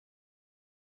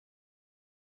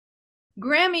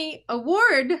Grammy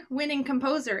Award-winning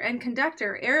composer and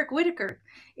conductor Eric Whitacre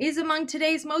is among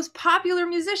today's most popular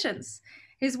musicians.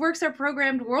 His works are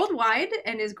programmed worldwide,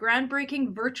 and his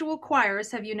groundbreaking virtual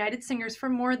choirs have united singers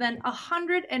from more than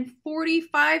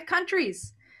 145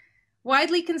 countries.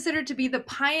 Widely considered to be the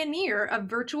pioneer of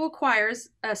virtual choirs,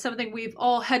 something we've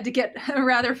all had to get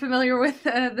rather familiar with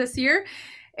this year,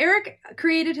 Eric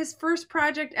created his first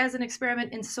project as an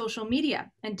experiment in social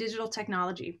media and digital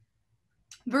technology.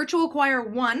 Virtual Choir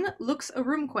 1, Lux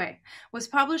Arumque, was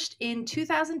published in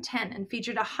 2010 and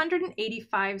featured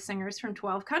 185 singers from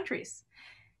 12 countries.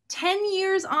 10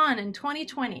 years on in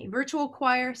 2020, Virtual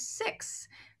Choir 6,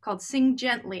 called Sing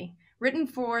Gently, written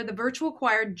for the virtual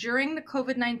choir during the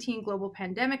COVID-19 global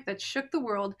pandemic that shook the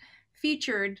world,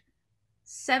 featured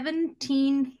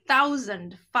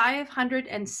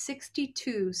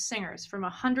 17,562 singers from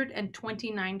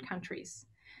 129 countries.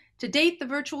 To date, the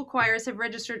virtual choirs have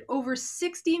registered over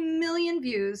 60 million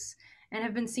views and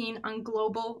have been seen on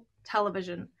global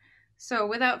television. So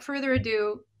without further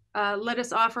ado, let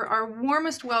us offer our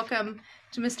warmest welcome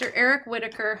to Mr. Eric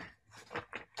Whitacre.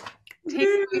 Take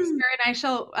it away, sir, and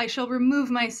I shall remove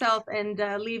myself and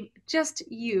leave just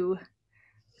you.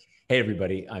 Hey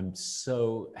everybody! I'm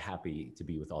so happy to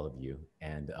be with all of you,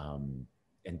 and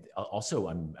also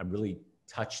I'm really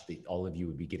touched that all of you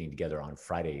would be getting together on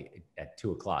Friday at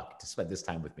 2 o'clock to spend this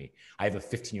time with me. I have a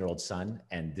 15-year-old son,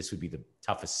 and this would be the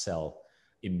toughest sell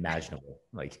imaginable.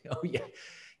 Like, oh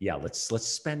yeah, let's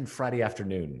spend Friday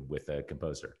afternoon with a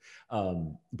composer.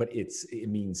 But it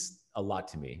means a lot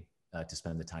to me to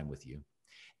spend the time with you.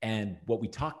 And what we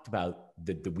talked about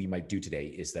that we might do today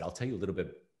is that I'll tell you a little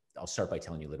bit. I'll start by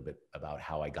telling you a little bit about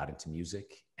how I got into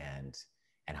music and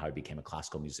how I became a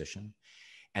classical musician.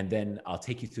 And then I'll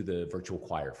take you through the virtual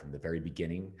choir from the very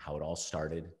beginning, how it all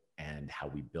started and how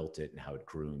we built it and how it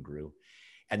grew and grew.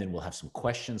 And then we'll have some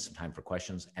questions, some time for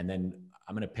questions. And then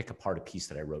I'm going to pick apart a piece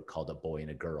that I wrote called A Boy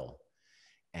and a Girl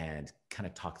and kind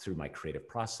of talk through my creative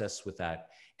process with that.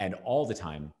 And all the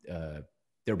time,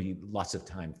 there'll be lots of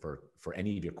time for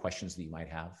any of your questions that you might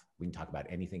have. We can talk about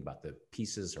anything about the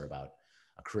pieces or about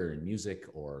a career in music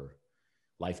or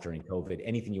life during COVID,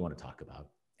 anything you want to talk about.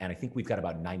 And I think we've got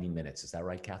about 90 minutes. Is that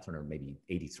right, Catherine? Or maybe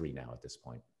 83 now at this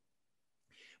point.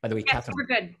 By the way, yes, Catherine. We're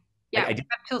good. Yeah, up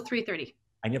till 3:30.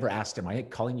 I never asked, am I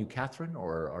calling you Catherine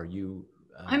or are you?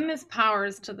 I'm Miss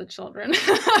Powers to the children.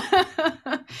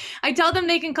 I tell them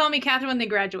they can call me Catherine when they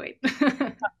graduate.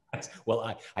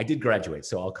 Well, I did graduate,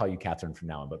 so I'll call you Catherine from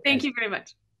now on. But thank you very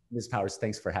much. Ms. Powers,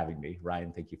 thanks for having me.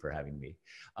 Ryan, thank you for having me.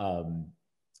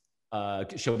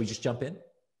 Shall we just jump in?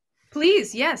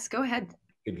 Please, yes, go ahead.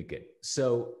 Good.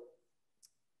 So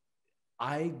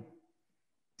I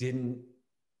didn't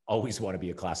always want to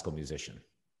be a classical musician.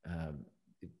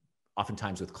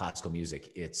 Oftentimes with classical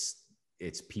music, it's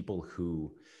people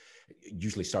who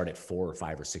usually start at 4 or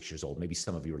 5 or 6 years old. Maybe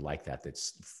some of you are like that.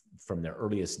 That's from their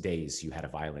earliest days, you had a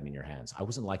violin in your hands. I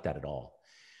wasn't like that at all.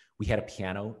 We had a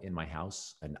piano in my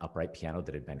house, an upright piano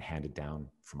that had been handed down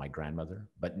from my grandmother,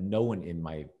 but no one in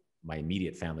my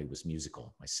immediate family was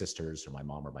musical, my sisters or my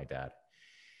mom or my dad.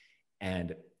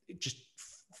 And just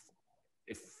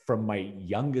from my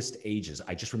youngest ages,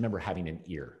 I just remember having an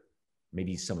ear.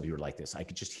 Maybe some of you are like this. I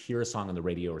could just hear a song on the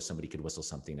radio or somebody could whistle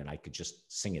something and I could just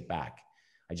sing it back.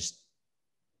 I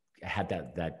had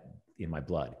that in my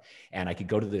blood. And I could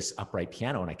go to this upright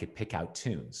piano and I could pick out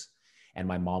tunes. And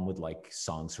my mom would like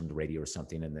songs from the radio or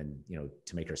something. And then,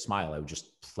 to make her smile, I would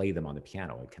just play them on the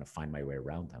piano. I'd kind of find my way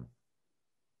around them.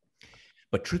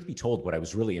 But truth be told, what I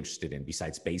was really interested in,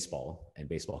 besides baseball and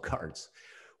baseball cards,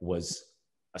 was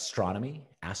astronomy,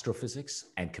 astrophysics,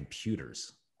 and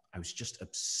computers. I was just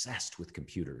obsessed with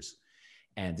computers.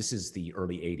 And this is the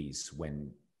early 80s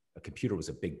when a computer was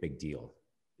a big deal.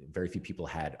 Very few people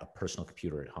had a personal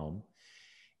computer at home.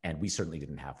 And we certainly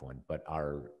didn't have one, but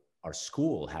our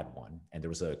school had one, and there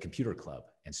was a computer club.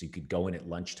 And so you could go in at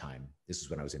lunchtime. This is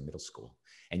when I was in middle school,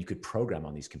 and you could program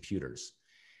on these computers.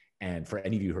 And for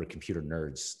any of you who are computer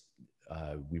nerds,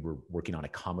 we were working on a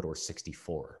Commodore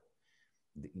 64.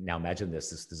 Now imagine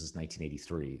this is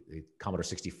 1983. The Commodore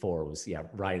 64 was,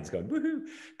 Ryan's going, woohoo.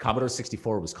 Commodore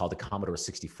 64 was called a Commodore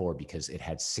 64 because it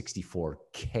had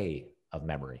 64K of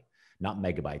memory, not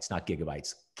megabytes, not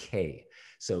gigabytes, K.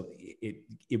 So it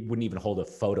wouldn't even hold a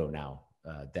photo now,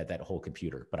 that whole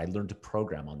computer. But I learned to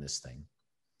program on this thing.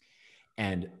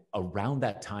 And around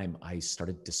that time, I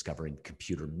started discovering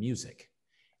computer music.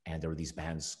 And there were these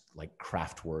bands like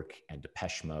Kraftwerk and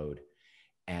Depeche Mode,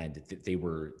 and they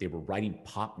were writing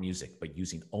pop music, but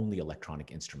using only electronic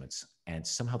instruments. And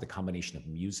somehow the combination of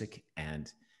music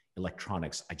and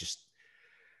electronics,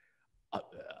 uh,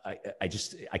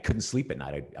 I couldn't sleep at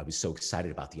night. I was so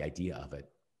excited about the idea of it.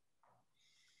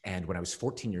 And when I was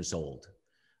 14 years old,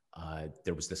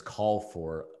 there was this call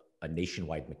for a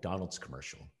nationwide McDonald's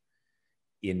commercial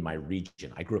in my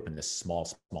region. I grew up in this small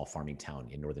farming town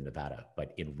in northern Nevada,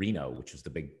 but in Reno, which was the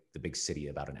big city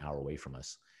about an hour away from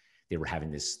us, they were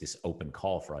having this open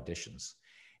call for auditions.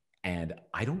 And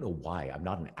I don't know why. I'm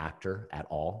not an actor at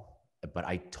all, but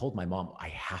I told my mom, I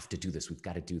have to do this. We've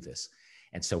got to do this.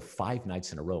 And so 5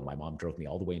 nights in a row, my mom drove me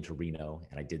all the way into Reno,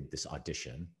 and I did this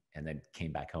audition and then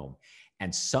came back home.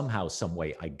 And somehow, some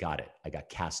way, I got it. I got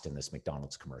cast in this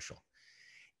McDonald's commercial.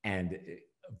 And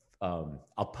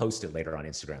I'll post it later on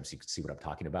Instagram so you can see what I'm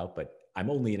talking about, but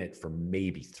I'm only in it for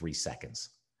maybe 3 seconds.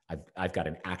 I've got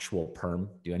an actual perm.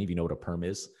 Do any of you know what a perm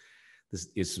is?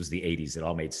 This was the 80s. It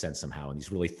all made sense somehow. And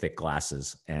these really thick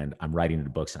glasses. And I'm writing the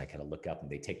books and I kind of look up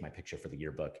and they take my picture for the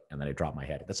yearbook and then I drop my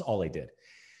head. That's all I did.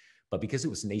 But because it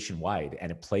was nationwide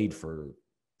and it played for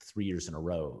 3 years in a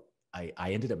row, I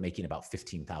ended up making about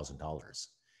 $15,000,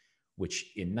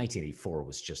 which in 1984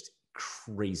 was just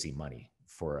crazy money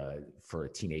for a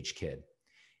teenage kid.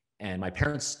 And my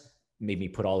parents made me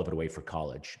put all of it away for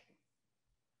college.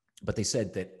 But they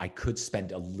said that I could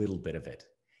spend a little bit of it.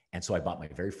 And so I bought my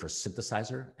very first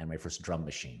synthesizer and my first drum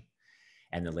machine.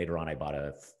 And then later on, I bought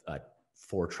a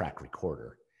 4-track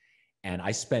recorder. And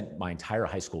I spent my entire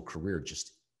high school career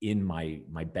just in my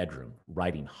bedroom,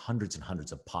 writing hundreds and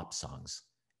hundreds of pop songs.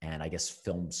 And I guess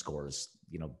film scores,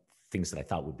 things that I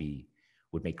thought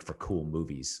would make for cool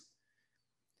movies.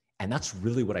 And that's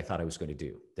really what I thought I was going to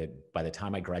do. That by the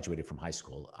time I graduated from high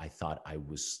school, I thought I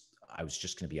was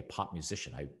just going to be a pop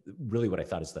musician. What I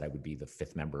thought is that I would be the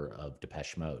 5th member of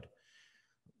Depeche Mode.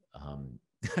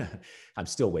 I'm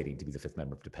still waiting to be the 5th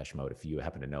member of Depeche Mode, if you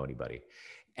happen to know anybody.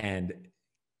 And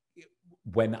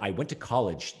when I went to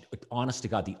college, honest to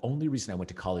God, the only reason I went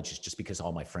to college is just because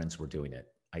all my friends were doing it.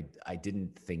 I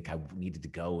didn't think I needed to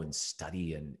go and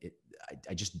study, and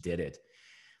I just did it.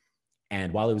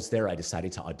 And while I was there, I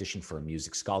decided to audition for a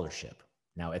music scholarship.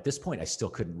 Now, at this point, I still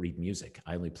couldn't read music.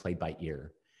 I only played by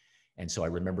ear. And so I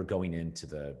remember going into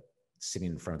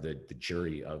sitting in front of the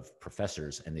jury of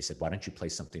professors, and they said, why don't you play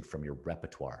something from your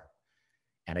repertoire?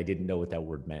 And I didn't know what that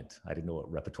word meant. I didn't know what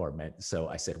repertoire meant. So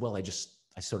I said, well, I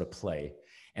sort of play.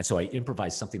 And so I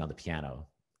improvised something on the piano.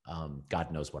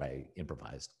 God knows what I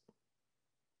improvised.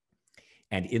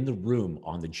 And in the room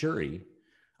on the jury,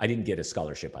 I didn't get a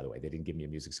scholarship, by the way. They didn't give me a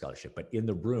music scholarship. But in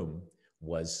the room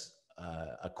was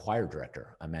a choir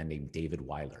director, a man named David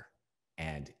Weiler.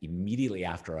 And immediately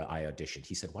after I auditioned,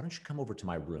 he said, why don't you come over to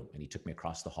my room? And he took me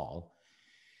across the hall.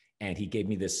 And he gave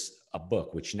me a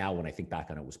book, which now when I think back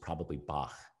on it was probably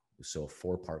Bach. So a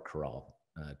 4-part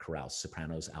chorale,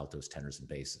 sopranos, altos, tenors, and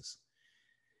basses.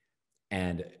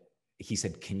 And he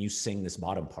said, can you sing this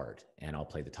bottom part? And I'll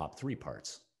play the top 3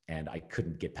 parts. And I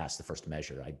couldn't get past the first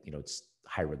measure. It's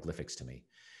hieroglyphics to me.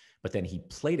 But then he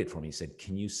played it for me. He said,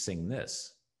 can you sing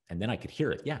this? And then I could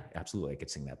hear it. Yeah, absolutely. I could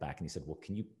sing that back. And he said, well,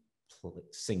 can you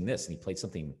sing this? And he played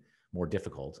something more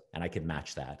difficult and I could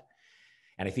match that.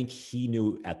 And I think he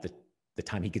knew at the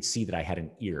time, he could see that I had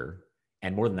an ear,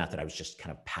 and more than that I was just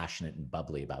kind of passionate and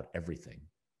bubbly about everything.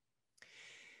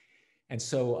 And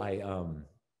so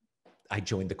I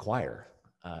joined the choir.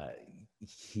 I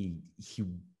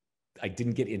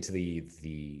didn't get into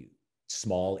the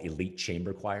small elite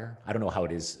chamber choir. I don't know how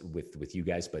it is with you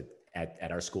guys, but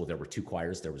at our school, there were 2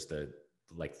 choirs. There was the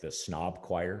snob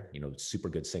choir, super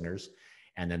good singers.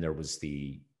 And then there was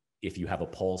if you have a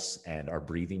pulse and are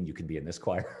breathing, you can be in this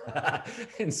choir.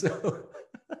 And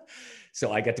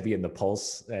so I got to be in the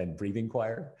pulse and breathing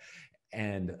choir.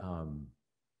 And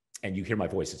you hear my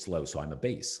voice, it's low, so I'm a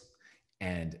bass.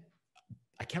 And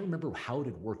I can't remember how it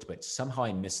had worked, but somehow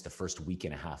I missed the first week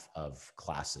and a half of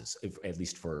classes, at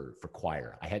least for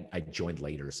choir. I joined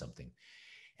later or something.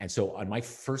 And so on my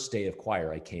first day of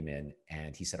choir, I came in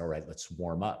and he said, all right, let's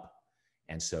warm up.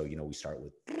 And so, we start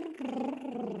with,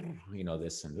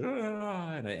 this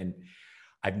and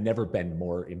I've never been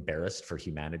more embarrassed for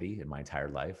humanity in my entire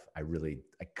life. I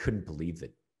couldn't believe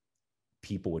that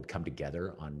people would come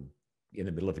together in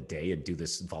the middle of a day and do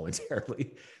this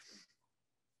voluntarily.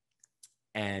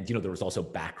 And, there was also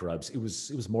back rubs. It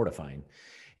was mortifying.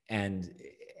 And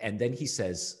then he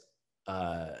says,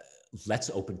 let's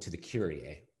open to the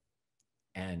Kyrie.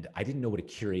 And I didn't know what a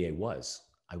Kyrie was.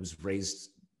 I was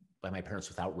raised by my parents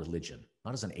without religion,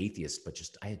 not as an atheist, but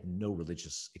just I had no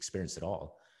religious experience at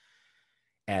all.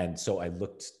 And so I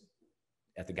looked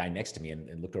at the guy next to me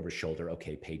and looked over his shoulder,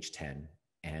 okay, page 10.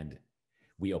 And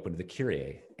we opened the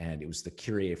Kyrie, and it was the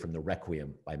Kyrie from the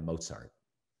Requiem by Mozart.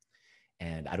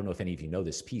 And I don't know if any of you know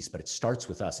this piece, but it starts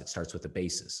with us. It starts with the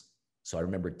basses. So I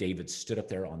remember David stood up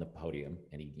there on the podium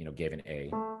and he, gave an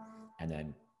A, and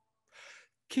then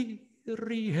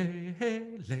Kyrie,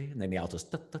 and then the altos,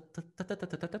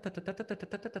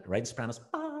 right? Sopranos,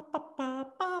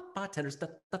 tenors,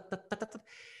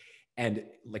 and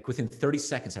like within 30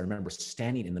 seconds, I remember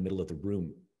standing in the middle of the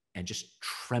room and just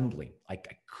trembling. Like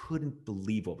I couldn't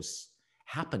believe what was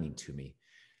happening to me.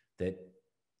 That,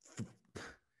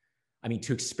 I mean,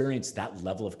 to experience that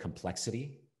level of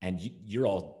complexity, and you're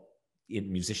all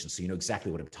musicians, so you know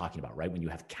exactly what I'm talking about, right? When you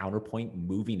have counterpoint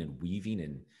moving and weaving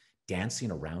and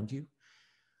dancing around you.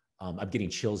 I'm getting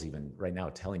chills even right now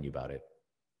telling you about it.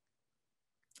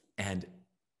 And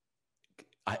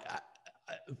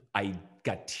I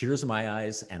got tears in my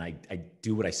eyes, and I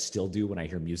do what I still do when I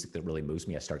hear music that really moves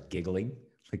me. I start giggling,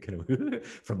 like kind of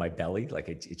from my belly. Like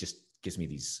it just gives me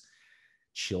these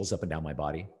chills up and down my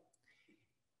body.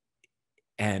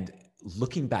 And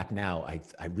looking back now,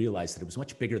 I realized that it was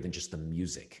much bigger than just the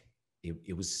music.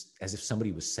 It was as if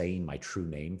somebody was saying my true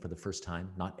name for the first time,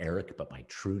 not Eric, but my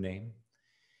true name.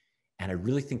 And I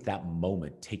really think that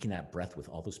moment, taking that breath with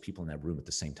all those people in that room at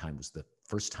the same time, was the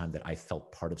first time that I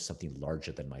felt part of something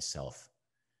larger than myself.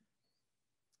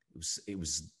 It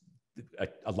was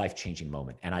a life-changing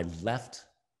moment. And I left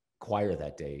choir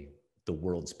that day, the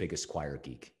world's biggest choir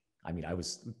geek. I mean, I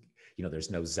was, there's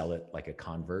no zealot like a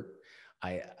convert.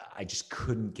 I just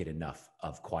couldn't get enough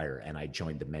of choir. And I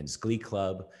joined the men's glee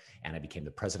club, and I became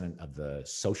the president of the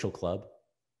social club,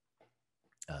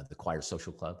 the choir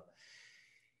social club.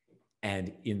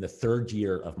 And in the third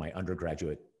year of my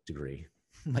undergraduate degree,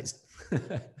 it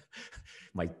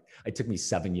took me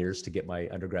 7 years to get my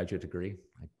undergraduate degree.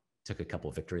 I took a couple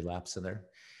of victory laps in there.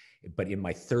 But in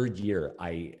my third year,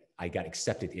 I got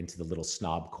accepted into the little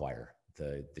snob choir,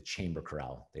 the chamber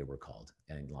chorale, they were called,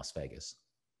 in Las Vegas.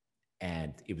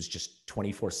 And it was just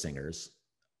 24 singers.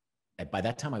 And by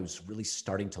that time, I was really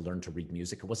starting to learn to read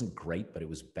music. It wasn't great, but it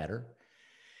was better.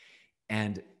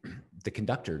 And the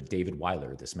conductor, David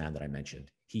Weiler, this man that I mentioned,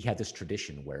 he had this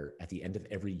tradition where at the end of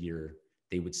every year,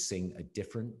 they would sing a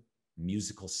different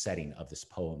musical setting of this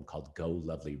poem called Go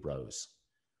Lovely Rose.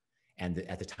 And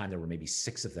at the time, there were maybe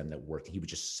 6 of them that worked. He would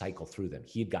just cycle through them.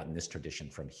 He had gotten this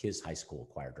tradition from his high school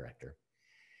choir director.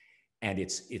 And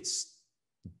it's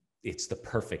the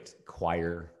perfect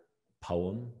choir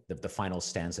poem. The final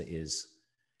stanza is,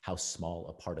 how small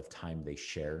a part of time they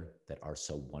share that are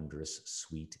so wondrous,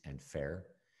 sweet, and fair.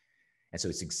 And so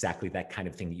it's exactly that kind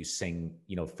of thing that you sing,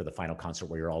 for the final concert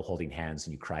where you're all holding hands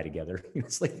and you cry together.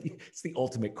 It's the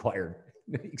ultimate choir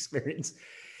experience.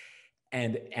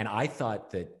 And I thought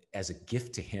that as a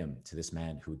gift to him, to this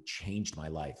man who changed my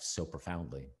life so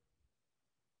profoundly,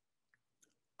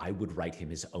 I would write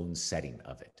him his own setting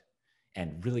of it.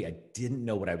 And really, I didn't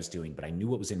know what I was doing, but I knew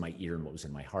what was in my ear and what was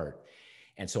in my heart.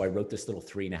 And so I wrote this little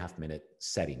 3.5-minute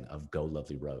setting of Go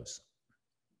Lovely Rose.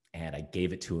 And I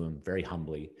gave it to him very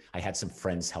humbly. I had some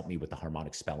friends help me with the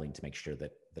harmonic spelling to make sure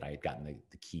that I had gotten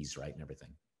the keys right and everything.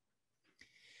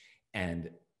 And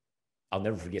I'll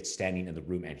never forget standing in the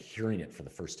room and hearing it for the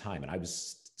first time. And I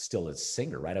was still a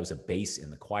singer, right? I was a bass in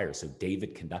the choir. So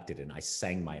David conducted and I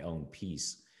sang my own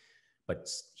piece. But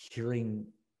hearing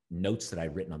notes that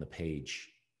I'd written on the page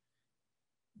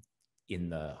in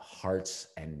the hearts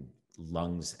and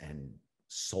lungs and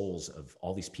souls of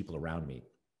all these people around me,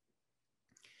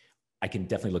 I can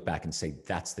definitely look back and say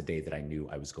that's the day that I knew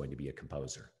I was going to be a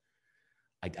composer.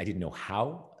 I didn't know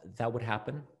how that would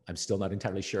happen. I'm still not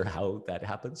entirely sure how that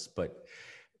happens, but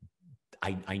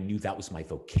I knew that was my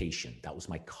vocation. That was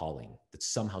my calling, that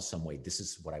somehow, some way, this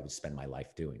is what I would spend my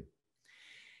life doing.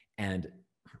 And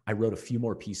I wrote a few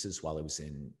more pieces while I was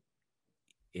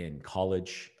in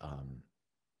college,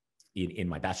 in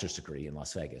my bachelor's degree in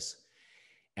Las Vegas.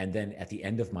 And then at the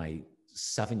end of my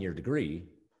 7-year degree,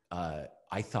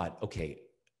 I thought, okay,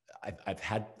 I've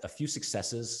had a few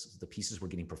successes. The pieces were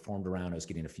getting performed around. I was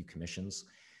getting a few commissions.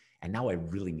 And now I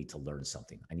really need to learn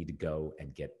something. I need to go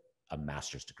and get a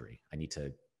master's degree. I need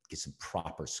to get some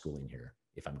proper schooling here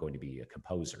if I'm going to be a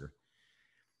composer.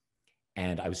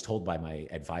 And I was told by my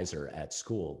advisor at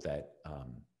school that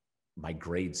my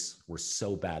grades were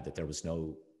so bad that there was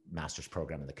no master's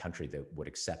program in the country that would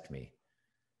accept me.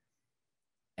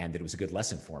 And that it was a good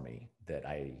lesson for me that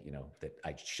I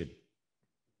should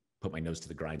put my nose to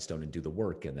the grindstone and do the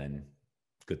work, and then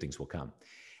good things will come.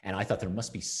 And I thought there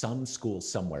must be some school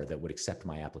somewhere that would accept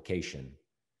my application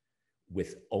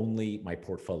with only my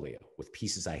portfolio, with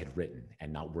pieces I had written,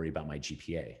 and not worry about my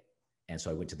GPA. And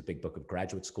so I went to the big book of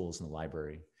graduate schools in the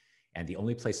library. And the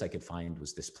only place I could find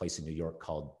was this place in New York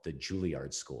called the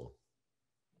Juilliard School.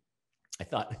 I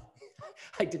thought,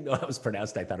 I didn't know how it was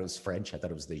pronounced. I thought it was French. I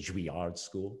thought it was the Juilliard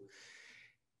School.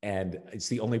 And it's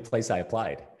the only place I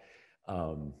applied.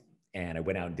 And I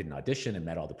went out and did an audition and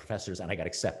met all the professors, and I got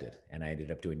accepted. And I ended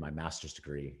up doing my master's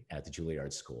degree at the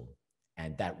Juilliard School.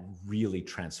 And that really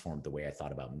transformed the way I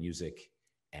thought about music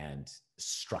and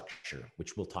structure,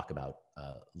 which we'll talk about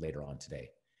later on today.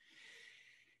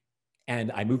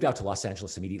 And I moved out to Los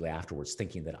Angeles immediately afterwards,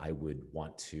 thinking that I would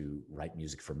want to write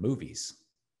music for movies.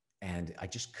 And I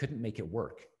just couldn't make it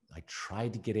work. I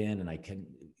tried to get in,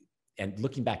 and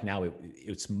looking back now,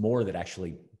 it's more that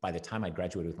actually, by the time I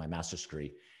graduated with my master's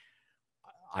degree,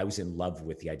 I was in love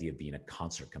with the idea of being a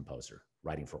concert composer,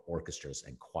 writing for orchestras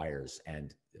and choirs,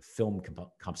 and film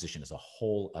composition is a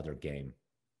whole other game.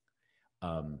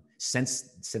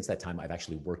 Since that time, I've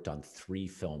actually worked on 3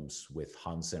 films with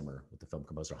Hans Zimmer, with the film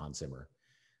composer Hans Zimmer.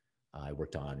 I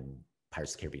worked on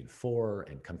Pirates of the Caribbean 4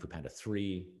 and Kung Fu Panda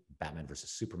 3, Batman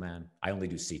versus Superman. I only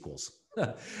do sequels.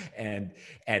 and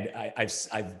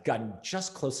I've gotten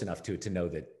just close enough to it to know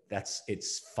that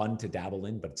it's fun to dabble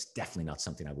in, but it's definitely not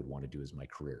something I would want to do as my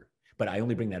career. But I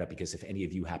only bring that up because if any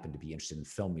of you happen to be interested in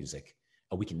film music,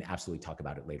 we can absolutely talk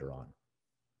about it later on.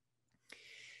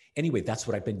 Anyway, that's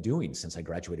what I've been doing since I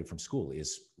graduated from school,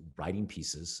 is writing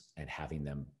pieces and having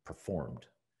them performed.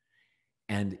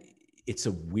 And it's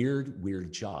a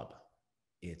weird job.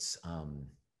 It's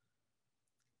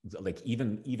like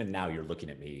even now you're looking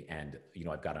at me and, you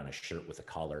know, I've got on a shirt with a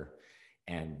collar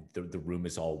and the room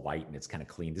is all white and it's kind of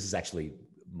clean. This is actually,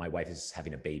 my wife is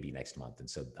having a baby next month. And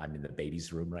so I'm in the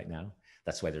baby's room right now.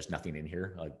 That's why there's nothing in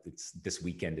here. This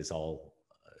weekend is all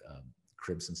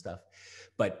cribs and stuff.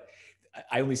 But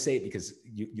I only say it because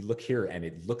you look here and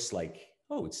it looks like,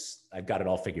 oh, I've got it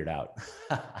all figured out.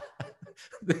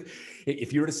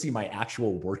 If you were to see my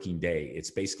actual working day,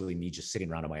 it's basically me just sitting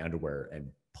around in my underwear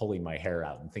and pulling my hair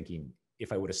out and thinking,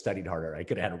 if I would have studied harder, I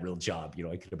could have had a real job. You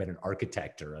know, I could have been an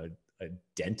architect or a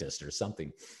dentist or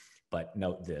something, but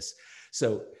no, this.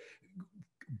 So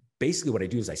basically what I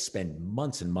do is I spend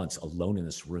months and months alone in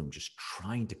this room, just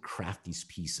trying to craft these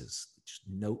pieces, just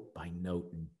note by note,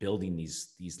 and building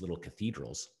these little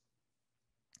cathedrals.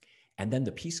 And then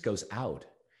the piece goes out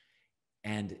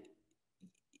and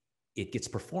it gets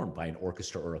performed by an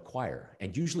orchestra or a choir.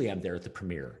 And usually I'm there at the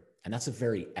premiere, and that's a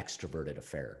very extroverted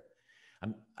affair.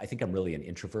 I think I'm really an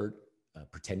introvert,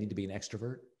 pretending to be an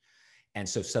extrovert. And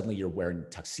so suddenly you're wearing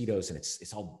tuxedos and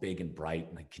it's all big and bright,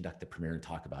 and I conduct the premiere and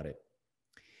talk about it.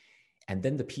 And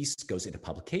then the piece goes into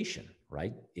publication,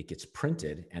 right? It gets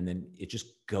printed and then it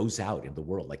just goes out in the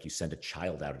world, like you send a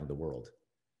child out into the world.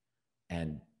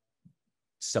 And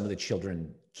some of the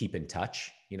children keep in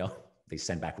touch, you know, they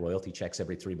send back royalty checks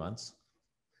every 3 months.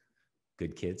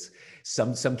 Good kids.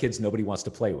 Some kids nobody wants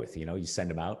to play with, you know, you send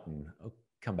them out and, oh,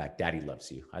 come back, daddy loves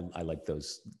you. I like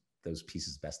those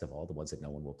pieces best of all, the ones that no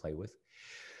one will play with.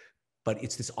 But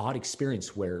it's this odd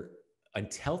experience where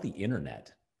until the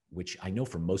internet, which I know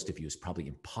for most of you is probably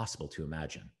impossible to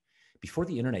imagine, before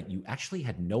the internet, you actually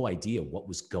had no idea what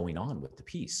was going on with the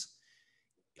piece.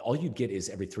 All you'd get is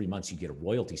every 3 months, you get a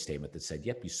royalty statement that said,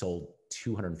 yep, you sold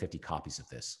 250 copies of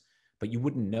this. But you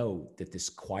wouldn't know that this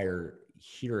choir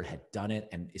here had done it,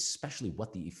 and especially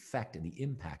what the effect and the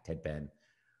impact had been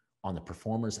on the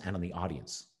performers and on the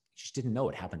audience. You just didn't know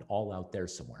it happened all out there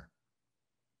somewhere.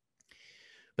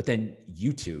 But then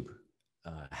YouTube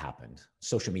happened,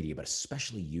 social media, but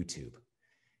especially YouTube.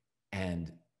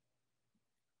 And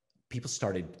people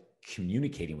started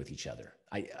communicating with each other.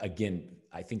 I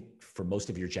think for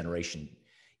most of your generation,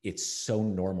 it's so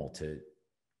normal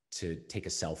to take a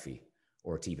selfie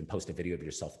or to even post a video of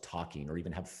yourself talking or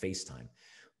even have FaceTime.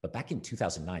 But back in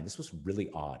 2009, this was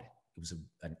really odd. It was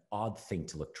an odd thing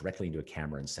to look directly into a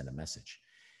camera and send a message.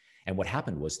 And what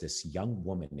happened was this young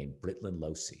woman named Britlin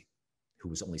Losey, who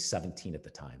was only 17 at the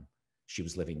time. She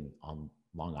was living on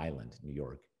Long Island, New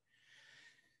York.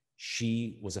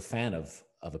 She was a fan of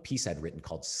a piece I'd written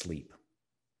called Sleep.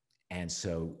 And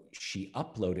so she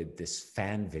uploaded this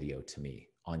fan video to me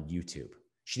on YouTube.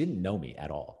 She didn't know me at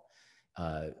all.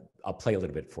 I'll play a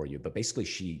little bit for you, but basically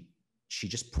she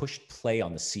just pushed play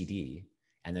on the CD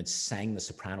and then sang the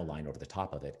soprano line over the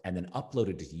top of it and then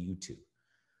uploaded it to YouTube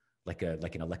like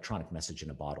an electronic message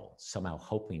in a bottle, somehow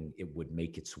hoping it would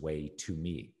make its way to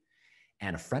me.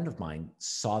 And a friend of mine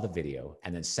saw the video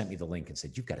and then sent me the link and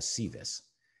said, you've got to see this.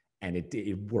 And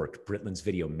it worked. Britlin's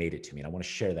video made it to me. And I want to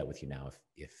share that with you now,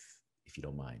 if you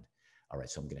don't mind. All right,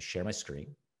 so I'm going to share my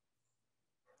screen.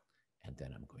 And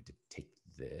then I'm going to take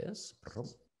this.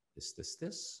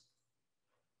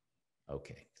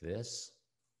 Okay, this.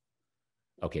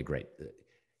 Okay, great.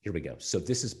 Here we go. So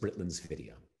this is Britlin's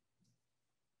video.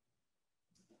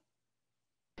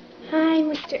 Hi,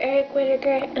 Mr. Eric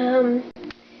Whitacre.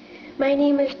 My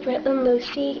name is Bretland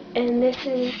Lucy, and this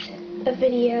is a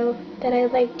video that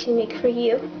I'd like to make for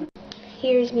you.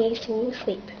 Here's me singing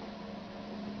Sleep.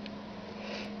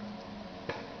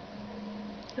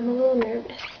 I'm a little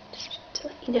nervous, just to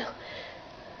let you know.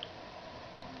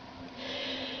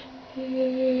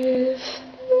 If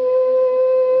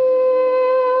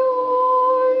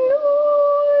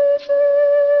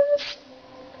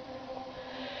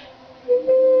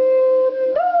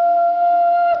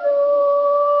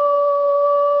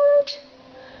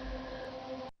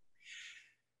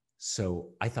So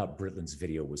I thought Britland's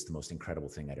video was the most incredible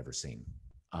thing I'd ever seen.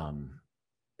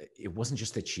 It wasn't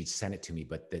just that she'd sent it to me,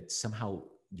 but that somehow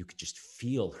you could just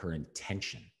feel her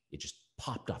intention. It just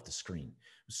popped off the screen.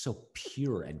 It was so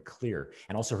pure and clear.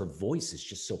 And also her voice is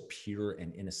just so pure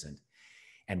and innocent.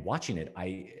 And watching it,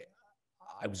 I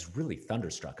was really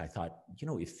thunderstruck. I thought, you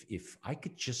know, if I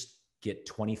could just get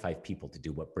 25 people to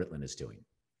do what Britland is doing,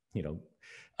 you know,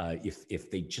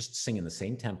 if they just sing in the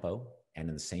same tempo and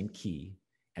in the same key,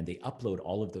 and they upload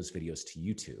all of those videos to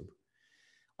YouTube,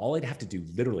 all I'd have to do,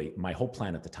 literally, my whole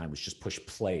plan at the time was just push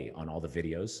play on all the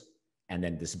videos, and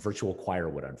then this virtual choir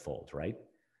would unfold, right?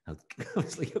 I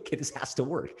was like, okay, this has to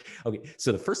work. Okay,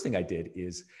 so the first thing I did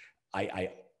is I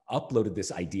uploaded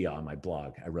this idea on my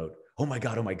blog. I wrote, oh my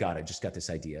God, I just got this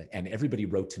idea. And everybody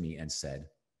wrote to me and said,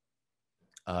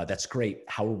 that's great.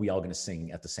 How are we all gonna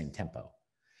sing at the same tempo?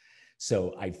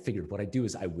 So I figured what I'd do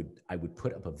is I would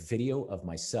put up a video of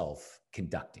myself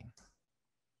conducting.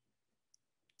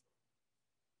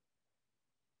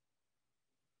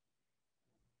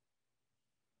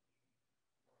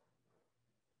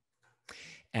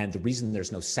 And the reason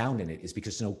there's no sound in it is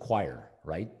because there's no choir,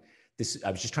 right?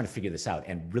 I was just trying to figure this out.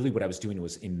 And really what I was doing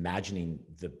was imagining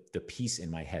the piece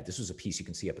in my head. This was a piece you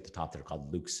can see up at the top there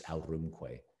called Lux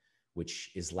Aurumque,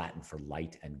 which is Latin for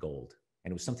light and gold.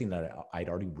 And it was something that I'd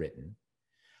already written.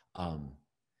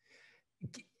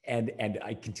 And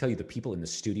I can tell you, the people in the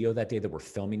studio that day that were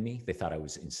filming me, they thought I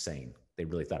was insane. They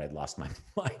really thought I'd lost my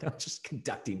mind. I was just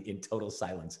conducting in total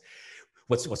silence.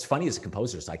 What's funny as a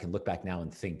composer is I can look back now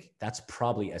and think that's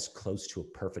probably as close to a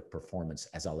perfect performance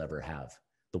as I'll ever have.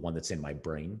 The one that's in my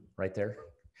brain right there.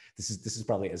 This is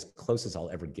probably as close as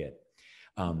I'll ever get.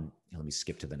 Let me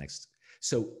skip to the next.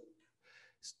 So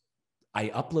I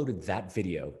uploaded that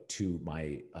video to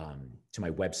my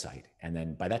website, and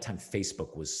then by that time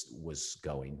Facebook was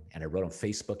going, and I wrote on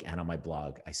Facebook and on my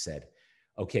blog. I said,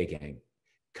 "Okay, gang,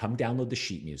 come download the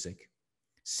sheet music,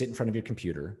 sit in front of your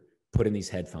computer, put in these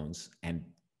headphones, and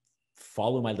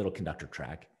follow my little conductor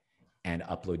track, and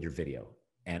upload your video."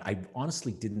 And I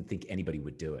honestly didn't think anybody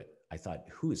would do it. I thought,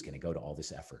 who is going to go to all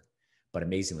this effort? But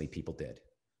amazingly, people did.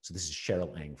 So this is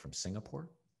Cheryl Ang from Singapore.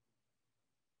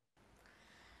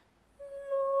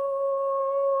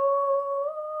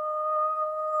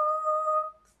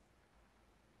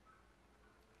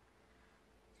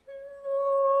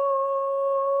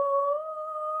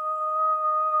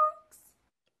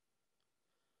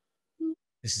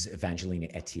 This is Evangelina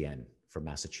Etienne from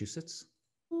Massachusetts.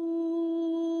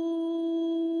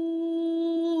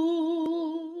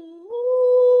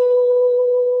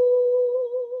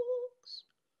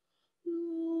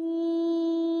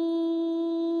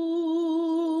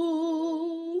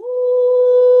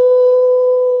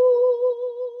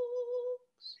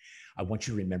 I want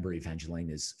you to remember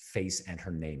Evangelina's face and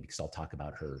her name, because I'll talk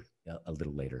about her a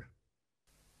little later.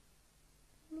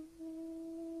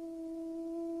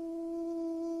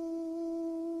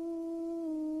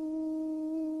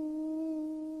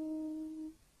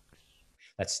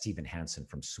 That's Stephen Hansen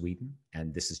from Sweden,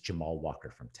 and this is Jamal Walker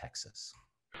from Texas.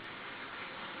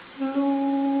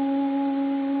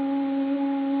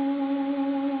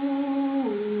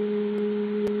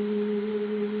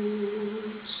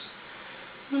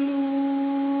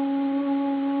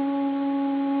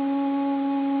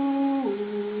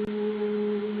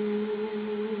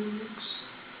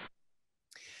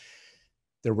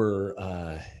 There were,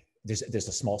 there's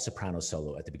a small soprano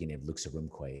solo at the beginning of Lux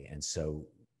Aurumque, and so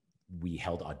we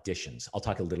held auditions. I'll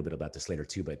talk a little bit about this later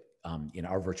too, but in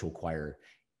our virtual choir,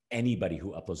 anybody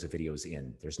who uploads a video is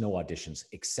in. There's no auditions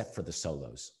except for the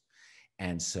solos.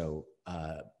 And so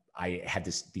I had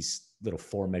these little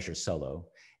 4-measure solo,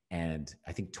 and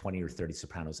I think 20 or 30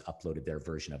 sopranos uploaded their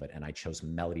version of it, and I chose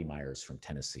Melody Myers from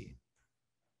Tennessee.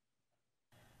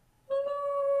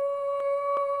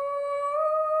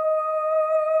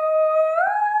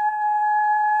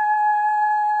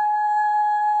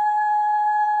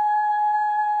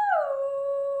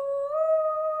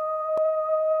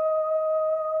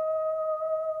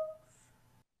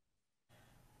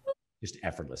 Just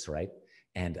effortless, right?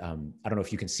 And I don't know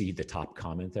if you can see the top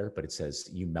comment there, but it says,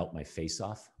 "You melt my face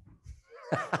off."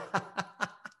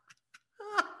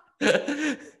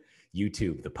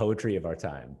 YouTube, the poetry of our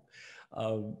time.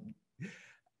 Um,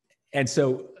 and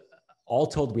so all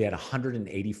told, we had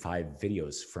 185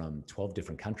 videos from 12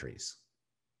 different countries.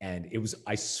 And it was,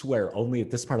 I swear, only at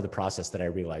this part of the process that I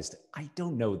realized, I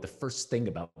don't know the first thing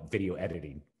about video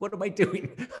editing. What am I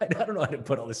doing? I don't know how to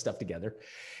put all this stuff together.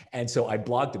 And so I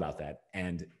blogged about that.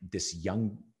 And this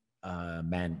young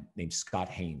man named Scott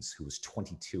Haynes, who was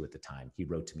 22 at the time, he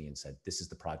wrote to me and said, "This is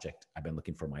the project I've been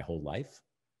looking for my whole life."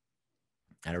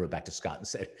 And I wrote back to Scott and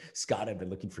said, "Scott, I've been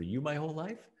looking for you my whole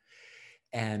life."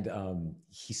 And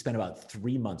he spent about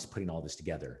 3 months putting all this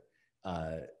together.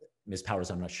 Ms. Powers,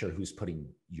 I'm not sure who's putting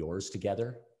yours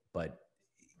together, but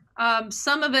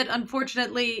some of it,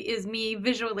 unfortunately, is me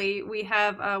visually. We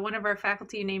have one of our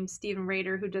faculty named Stephen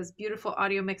Rader, who does beautiful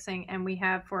audio mixing, and we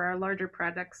have for our larger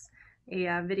projects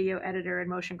a video editor and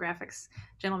motion graphics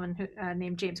gentleman who,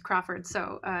 named James Crawford.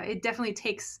 So it definitely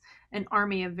takes an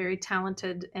army of very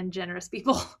talented and generous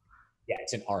people. Yeah,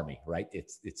 it's an army, right?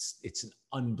 It's an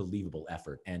unbelievable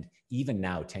effort. And even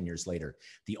now, 10 years later,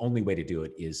 the only way to do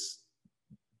it is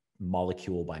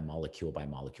molecule by molecule by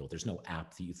molecule. There's no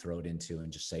app that you throw it into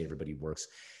and just say everybody works.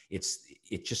 It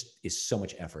just is so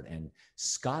much effort. And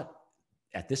Scott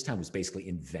at this time was basically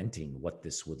inventing what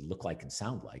this would look like and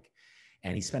sound like.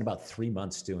 And he spent about 3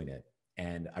 months doing it.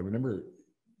 And I remember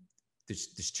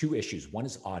there's two issues. One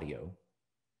is audio.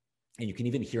 And you can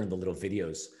even hear in the little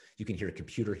videos, you can hear a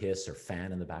computer hiss or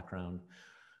fan in the background.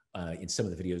 In some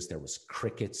of the videos, there was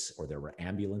crickets or there were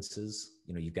ambulances.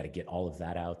 You know, you've got to get all of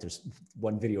that out. There's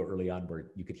one video early on where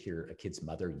you could hear a kid's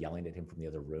mother yelling at him from the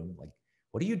other room, like,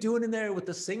 "What are you doing in there with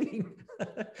the singing?"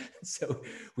 So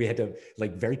we had to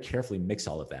like very carefully mix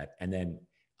all of that. And then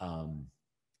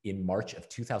in March of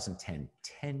 2010,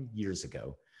 10 years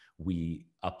ago, we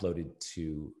uploaded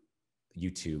to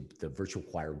YouTube the Virtual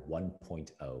Choir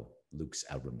 1.0, Luke's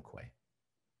Aurumque.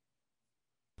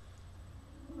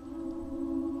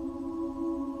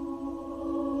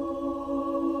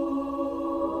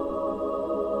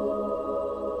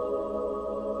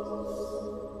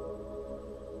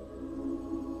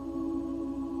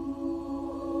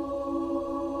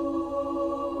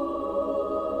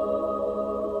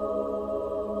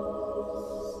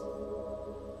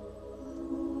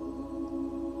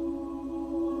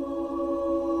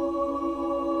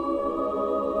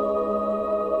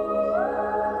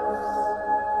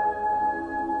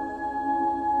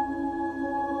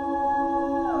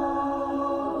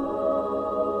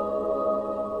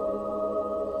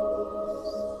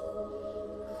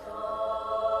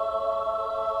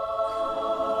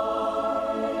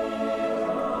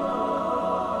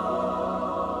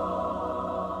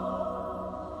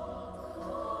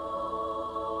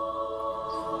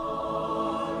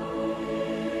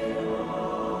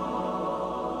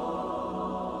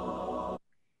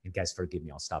 And guys, forgive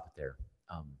me, I'll stop it there,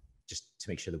 just to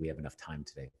make sure that we have enough time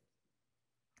today.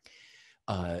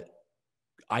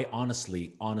 I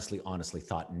honestly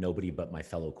thought nobody but my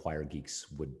fellow choir geeks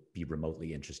would be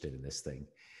remotely interested in this thing.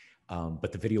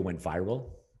 But the video went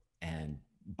viral. And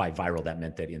by viral, that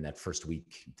meant that in that first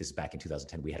week, this is back in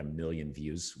 2010, we had 1 million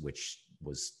views, which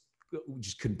was, we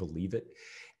just couldn't believe it.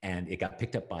 And it got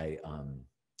picked up by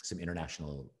some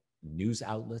international news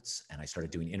outlets. And I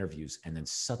started doing interviews. And then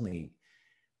suddenly,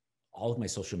 all of my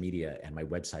social media and my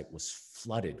website was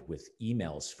flooded with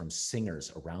emails from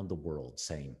singers around the world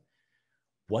saying,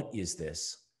 "What is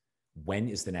this? When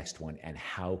is the next one? And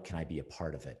how can I be a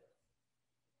part of it?"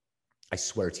 I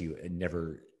swear to you,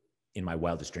 never in my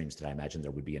wildest dreams did I imagine there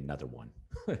would be another one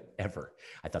ever.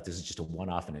 I thought this is just a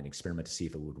one-off and an experiment to see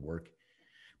if it would work.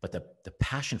 But the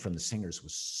passion from the singers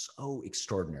was so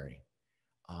extraordinary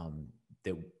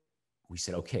that we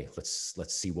said, okay,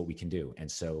 let's see what we can do.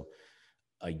 And so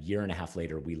a year and a half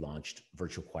later, we launched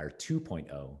Virtual Choir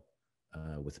 2.0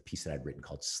 with a piece that I'd written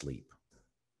called Sleep.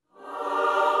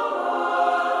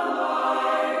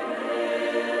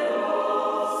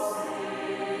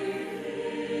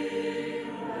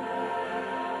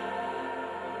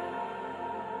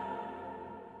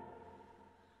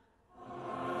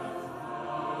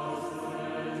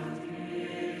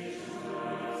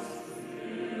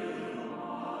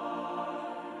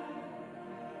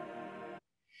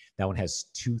 That one has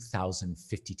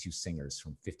 2,052 singers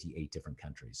from 58 different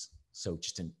countries. So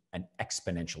just an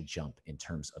exponential jump in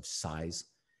terms of size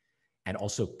and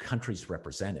also countries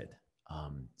represented.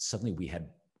 Suddenly we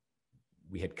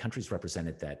had countries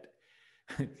represented that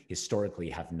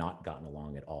historically have not gotten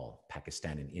along at all.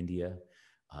 Pakistan and India,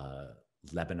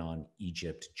 Lebanon,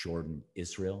 Egypt, Jordan,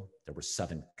 Israel. There were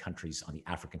 7 countries on the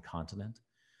African continent,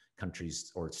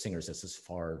 countries or singers that's as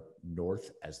far north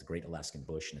as the Great Alaskan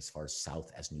Bush and as far south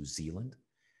as New Zealand.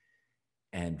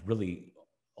 And really,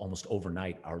 almost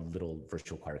overnight, our little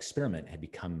virtual choir experiment had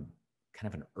become kind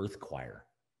of an earth choir,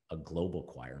 a global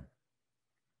choir.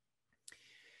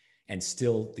 And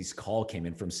still, these calls came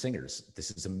in from singers. This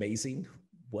is amazing.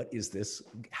 What is this?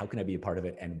 How can I be a part of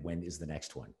it? And when is the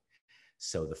next one?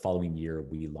 So the following year,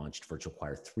 we launched Virtual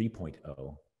Choir 3.0,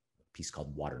 a piece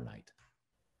called Water Night.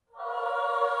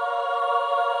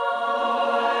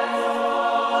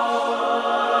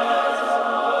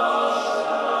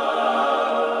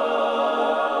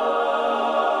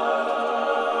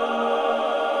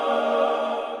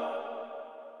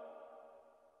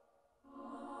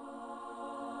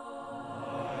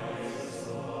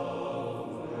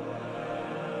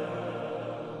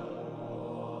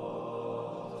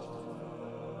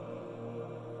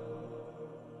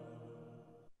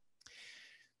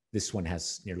 This one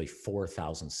has nearly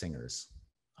 4,000 singers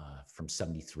from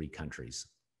 73 countries.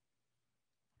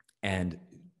 And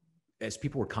as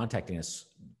people were contacting us,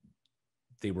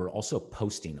 they were also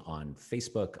posting on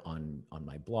Facebook, on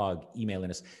my blog,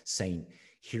 emailing us saying,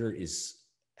 here is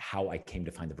how I came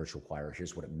to find the virtual choir.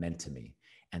 Here's what it meant to me.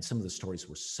 And some of the stories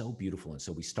were so beautiful. And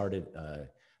so we started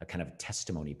a kind of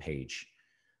testimony page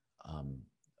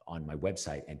on my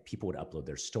website, and people would upload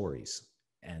their stories.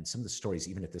 And some of the stories,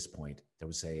 even at this point, there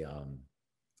was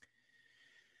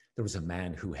a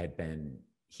man who had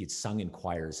sung in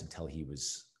choirs until he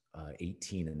was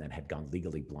 18 and then had gone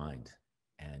legally blind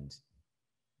and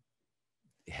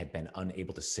had been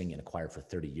unable to sing in a choir for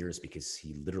 30 years because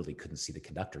he literally couldn't see the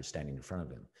conductor standing in front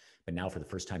of him. But now for the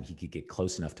first time, he could get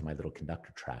close enough to my little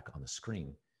conductor track on the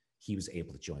screen. He was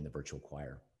able to join the virtual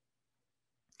choir.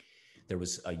 There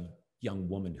was a young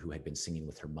woman who had been singing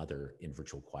with her mother in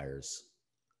virtual choirs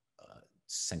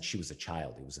since she was a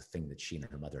child. It was a thing that she and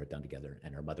her mother had done together,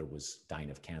 and her mother was dying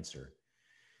of cancer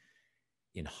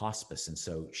in hospice. And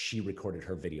so she recorded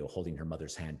her video holding her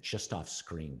mother's hand just off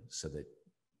screen so that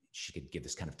she could give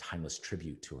this kind of timeless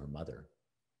tribute to her mother.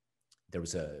 There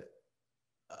was a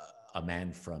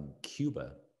man from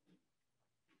Cuba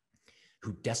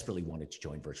who desperately wanted to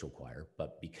join virtual choir,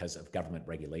 but because of government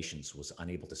regulations was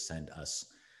unable to send us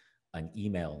an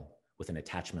email with an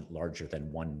attachment larger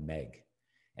than 1 meg.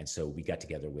 And so we got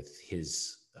together with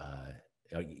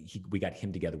we got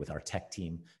him together with our tech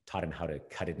team, taught him how to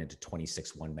cut it into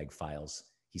 26 1 meg files.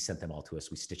 He sent them all to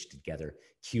us. We stitched it together.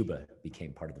 Cuba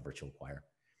became part of the virtual choir.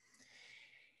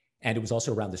 And it was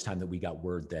also around this time that we got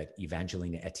word that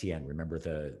Evangelina Etienne, remember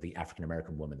the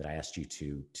African-American woman that I asked you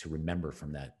to remember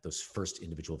from those first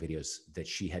individual videos, that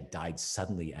she had died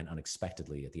suddenly and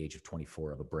unexpectedly at the age of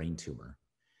 24 of a brain tumor.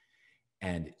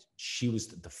 And she was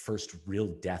the first real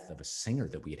death of a singer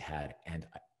that we had had. And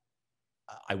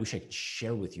I wish I could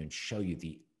share with you and show you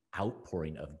the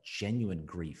outpouring of genuine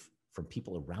grief from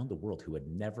people around the world who had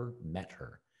never met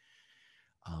her.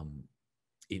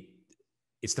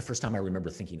 It's the first time I remember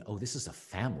thinking, oh, this is a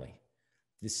family.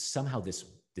 This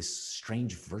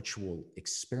strange virtual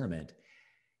experiment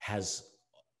has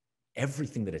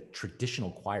everything that a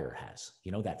traditional choir has,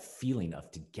 that feeling of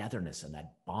togetherness and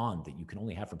that bond that you can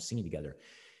only have from singing together,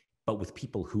 but with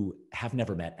people who have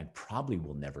never met and probably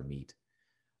will never meet.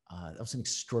 That was an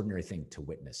extraordinary thing to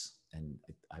witness. And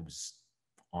I was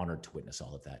honored to witness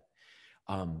all of that.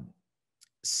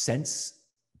 Since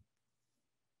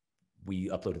we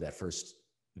uploaded that first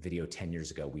video 10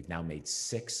 years ago, we've now made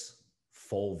 6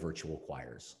 full virtual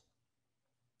choirs.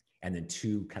 And then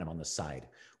 2 kind of on the side.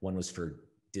 One was for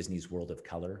Disney's World of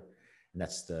Color. And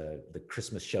that's the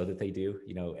Christmas show that they do,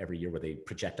 every year, where they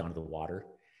project onto the water.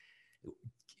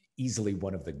 Easily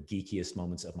one of the geekiest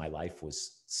moments of my life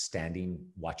was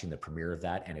watching the premiere of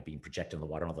that and it being projected on the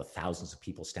water, and all the thousands of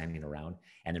people standing around,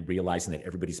 and then realizing that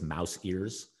everybody's mouse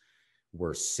ears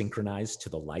were synchronized to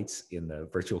the lights in the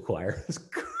virtual choir.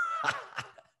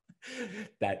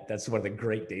 That's one of the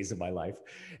great days of my life.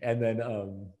 And then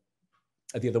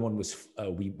the other one was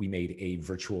we made a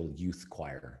virtual youth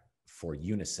choir for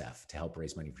UNICEF to help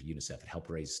raise money for UNICEF. It helped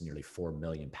raise nearly £4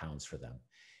 million for them.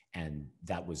 And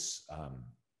that was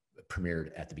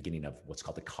premiered at the beginning of what's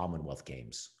called the Commonwealth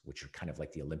Games, which are kind of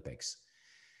like the Olympics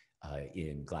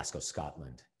in Glasgow,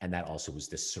 Scotland. And that also was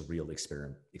this surreal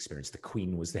experience. The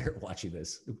Queen was there watching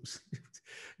this. It was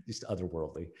just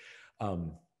otherworldly.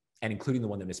 And including the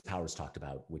one that Ms. Powers talked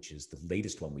about, which is the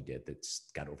latest one we did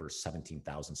that's got over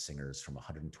 17,000 singers from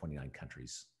 129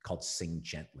 countries, called Sing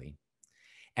Gently.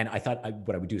 And I thought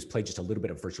what I would do is play just a little bit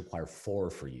of Virtual Choir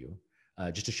 4 for you,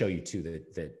 just to show you too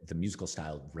that the musical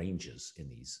style ranges in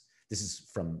these. This is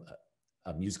from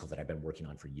a musical that I've been working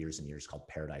on for years and years called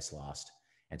Paradise Lost.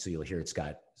 And so you'll hear it's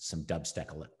got some dubstep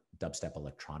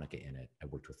electronica in it. I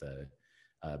worked with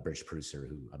a British producer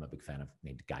who I'm a big fan of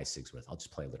named Guy Sigsworth. I'll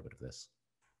just play a little bit of this.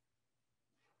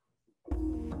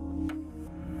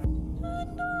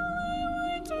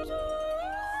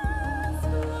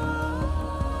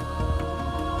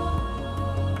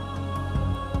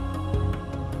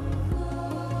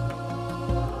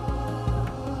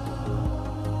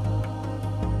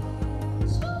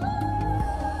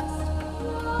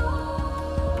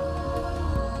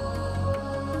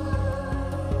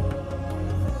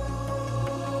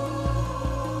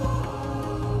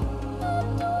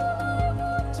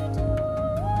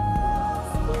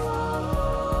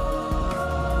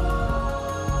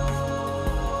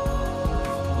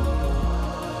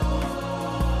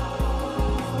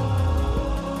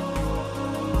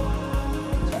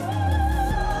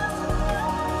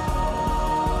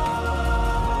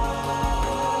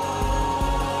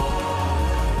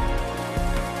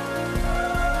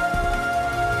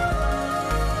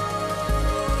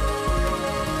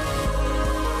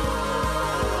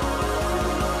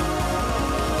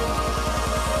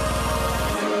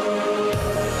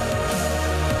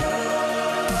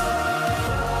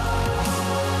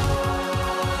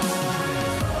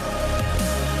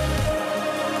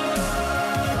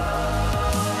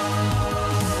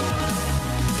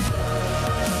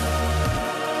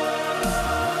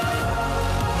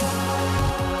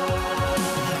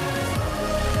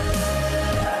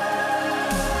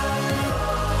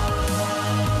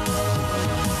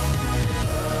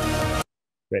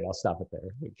 Great, I'll stop it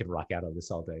there. We can rock out on this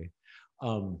all day.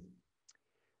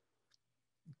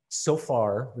 So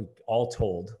far, we all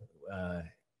told,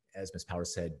 as Ms.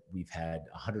 Powers said, we've had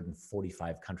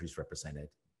 145 countries represented.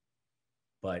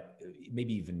 But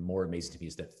maybe even more amazing to me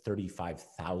is that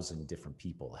 35,000 different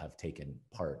people have taken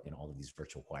part in all of these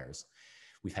virtual choirs.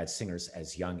 We've had singers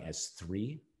as young as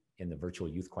 3 in the virtual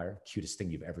youth choir, cutest thing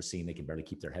you've ever seen. They can barely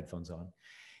keep their headphones on.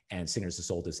 And singers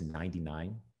as old as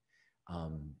 99.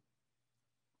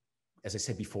 As I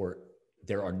said before,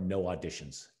 there are no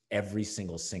auditions. Every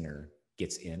single singer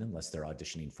gets in unless they're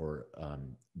auditioning for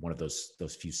one of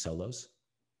those few solos.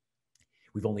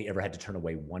 We've only ever had to turn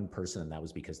away one person, and that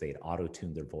was because they had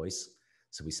auto-tuned their voice.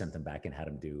 So we sent them back and had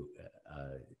them do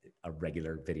a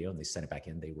regular video, and they sent it back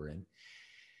in, they were in.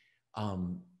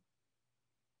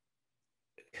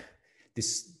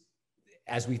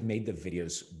 As we've made the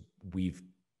videos, we've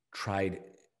tried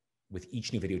with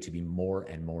each new video to be more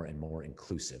and more and more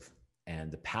inclusive.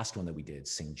 And the past one that we did,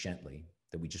 Sing Gently,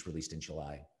 that we just released in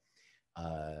July,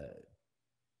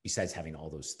 besides having all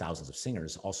those thousands of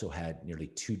singers, also had nearly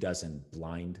 24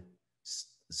 blind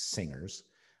singers.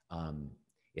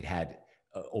 It had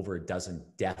over a dozen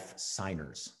deaf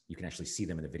signers. You can actually see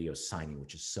them in the video signing,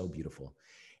 which is so beautiful.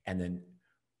 And then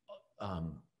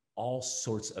all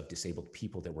sorts of disabled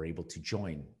people that were able to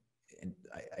join. And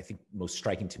I think most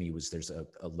striking to me was there's a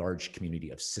large community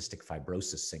of cystic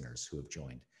fibrosis singers who have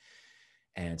joined.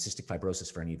 And cystic fibrosis,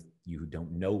 for any of you who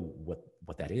don't know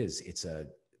what that is, it's a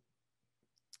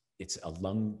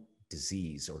lung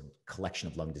disease or collection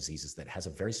of lung diseases that has a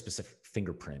very specific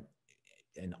fingerprint,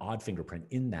 an odd fingerprint,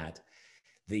 in that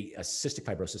a cystic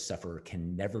fibrosis sufferer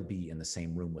can never be in the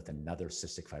same room with another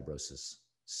cystic fibrosis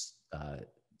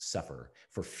sufferer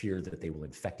for fear that they will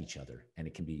infect each other, and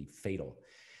it can be fatal.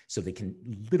 So they can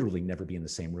literally never be in the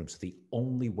same room. So the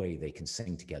only way they can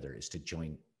sing together is to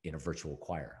join in a virtual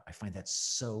choir. I find that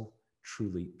so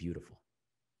truly beautiful.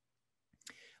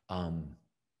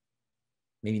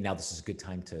 Maybe now this is a good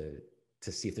time to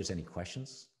see if there's any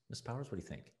questions. Ms. Powers, what do you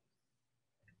think?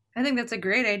 I think that's a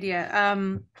great idea.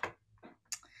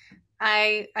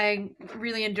 I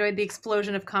really enjoyed the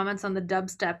explosion of comments on the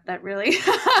dubstep. That really,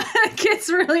 kids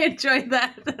really enjoyed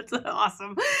that. That's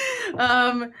awesome.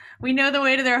 We know the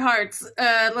way to their hearts.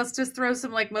 Let's just throw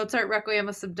some like Mozart Requiem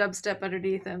with some dubstep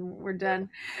underneath and we're done.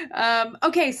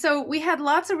 Okay, so we had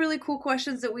lots of really cool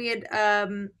questions that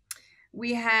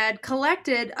we had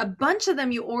collected. A bunch of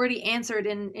them you already answered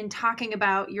in talking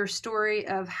about your story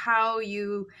of how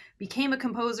you became a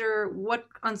composer, what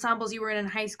ensembles you were in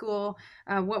high school,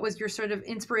 what was your sort of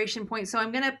inspiration point. So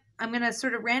I'm gonna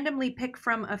sort of randomly pick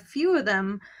from a few of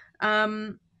them.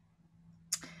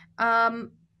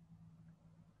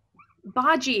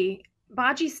 Baji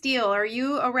Steele, are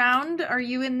you around? Are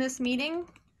you in this meeting?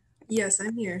 Yes,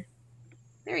 I'm here.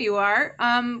 There you are.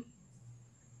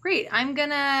 Great. I'm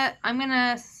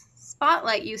gonna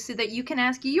spotlight you so that you can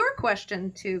ask your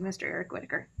question to Mr. Eric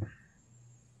Whitacre.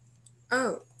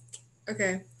 Oh,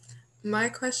 okay. My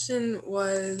question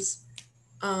was,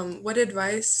 what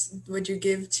advice would you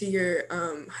give to your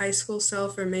high school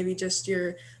self, or maybe just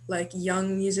your like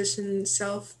young musician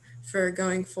self, for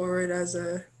going forward as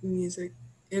a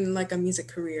like a music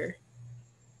career?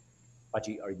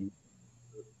 Baji,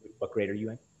 what grade are you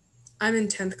in? I'm in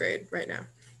 10th grade right now.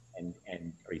 And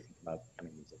are you thinking about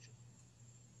becoming a musician?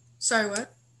 Sorry,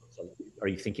 what? So are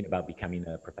you thinking about becoming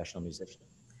a professional musician?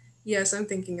 Yes, I'm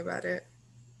thinking about it.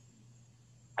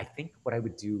 I think what I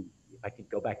would do, if I could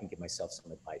go back and give myself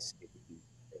some advice, it would be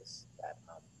this, that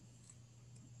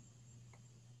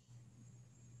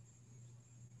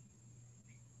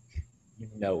you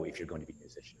know if you're going to be a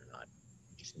musician or not.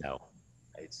 You just know.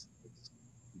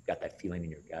 You've got that feeling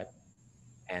in your gut.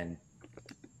 And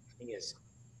the thing is,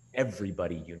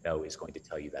 everybody you know is going to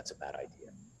tell you that's a bad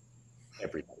idea.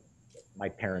 Everybody. My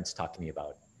parents talked to me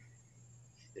about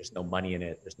there's no money in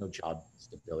it, there's no job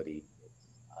stability,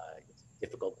 it's a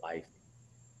difficult life.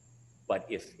 But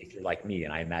if you're like me,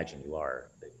 and I imagine you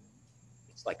are,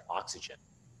 it's like oxygen.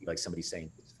 Like somebody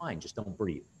saying, it's fine, just don't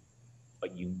breathe.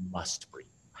 But you must breathe.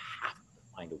 You have to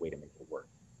find a way to make it work.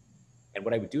 And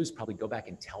what I would do is probably go back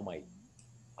and tell my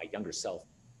younger self,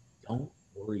 don't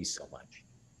worry so much.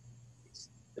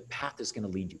 The path is going to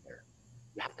lead you there.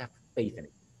 You have to have faith in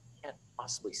it. You can't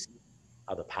possibly see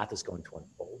how the path is going to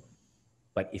unfold.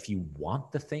 But if you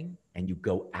want the thing and you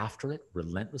go after it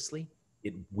relentlessly,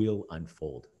 it will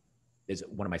unfold.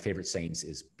 One of my favorite sayings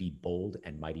is, be bold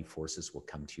and mighty forces will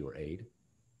come to your aid.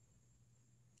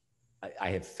 I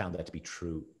have found that to be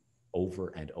true over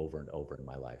and over and over in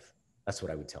my life. That's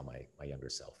what I would tell my younger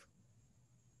self.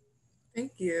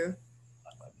 Thank you.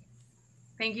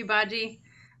 Thank you, Baji.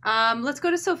 Let's go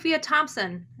to Sophia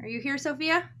Thompson. Are you here,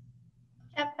 Sophia?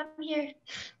 Yep, I'm here.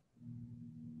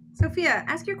 Sophia,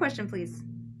 ask your question, please.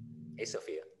 Hey,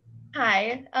 Sophia.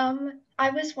 Hi. I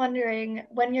was wondering,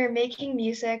 when you're making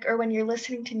music or when you're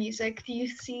listening to music, do you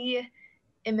see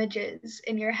images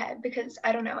in your head? Because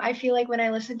I don't know, I feel like when I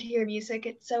listen to your music,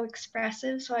 it's so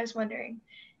expressive. So I was wondering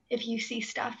if you see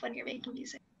stuff when you're making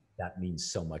music. That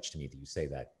means so much to me that you say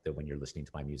that when you're listening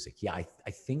to my music. Yeah,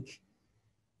 I think,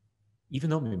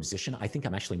 even though I'm a musician, I think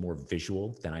I'm actually more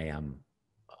visual than I am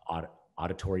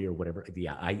auditory or whatever.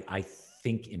 Yeah, I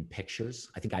think in pictures.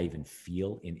 I think I even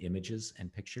feel in images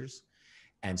and pictures.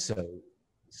 And so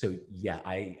yeah,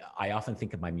 I often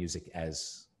think of my music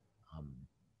as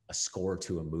a score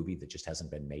to a movie that just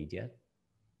hasn't been made yet.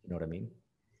 You know what I mean?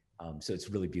 So it's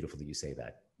really beautiful that you say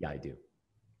that. Yeah, I do.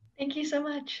 Thank you so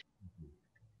much.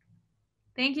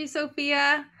 Thank you,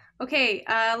 Sophia. Okay,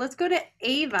 let's go to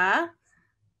Ava,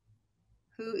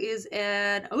 who is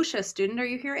an OSHA student. Are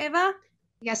you here, Ava?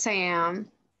 Yes, I am.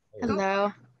 Hey.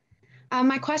 Hello.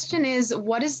 My question is,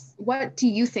 what do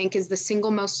you think is the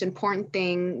single most important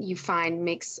thing you find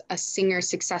makes a singer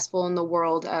successful in the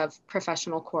world of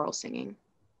professional choral singing?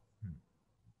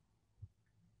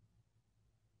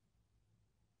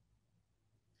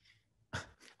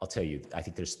 I'll tell you, I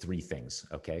think there's three things,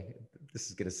 okay? This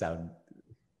is gonna sound,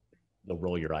 you'll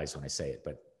roll your eyes when I say it,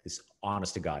 but this,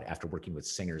 honest to God, after working with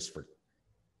singers for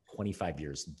 25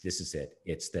 years, this is it.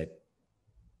 It's that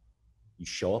you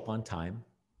show up on time,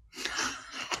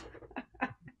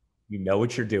 you know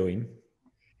what you're doing,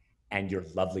 and you're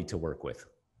lovely to work with.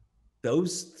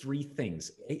 Those three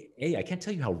things, I can't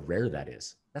tell you how rare that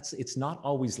is. It's not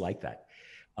always like that.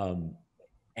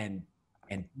 And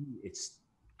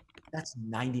that's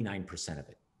 99% of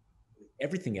it.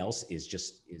 Everything else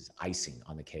is icing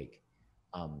on the cake.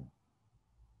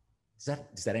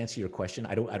 Does that answer your question?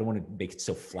 I don't want to make it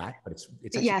so flat, but it's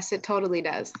actually, yes, it totally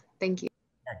does. Thank you.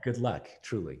 Yeah, good luck,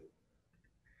 truly.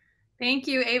 Thank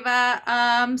you,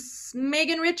 Ava.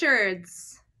 Megan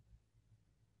Richards.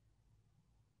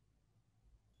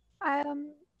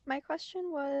 My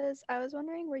question was, I was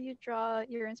wondering where you draw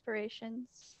your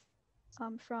inspirations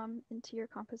from into your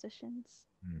compositions.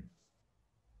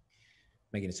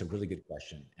 Megan, it's a really good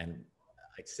question. And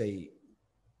I'd say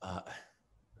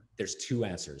there's two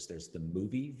answers. There's the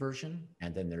movie version,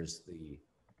 and then there's the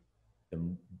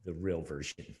real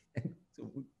version.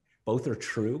 So both are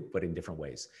true, but in different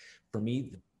ways. For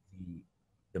me,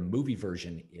 the movie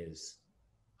version is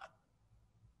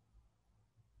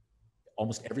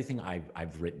almost everything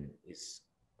I've written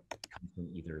comes from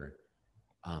either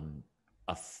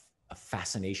a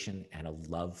fascination and a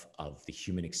love of the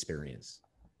human experience.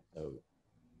 So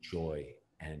joy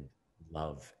and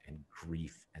love and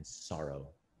grief and sorrow,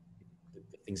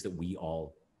 the things that we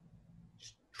all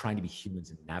just trying to be humans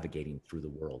and navigating through the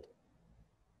world.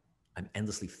 I'm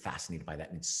endlessly fascinated by that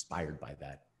and inspired by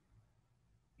that.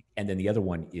 And then the other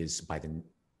one is by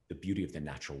the beauty of the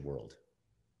natural world.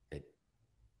 That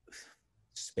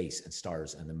space and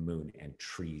stars and the moon and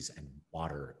trees and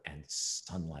water and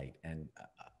sunlight and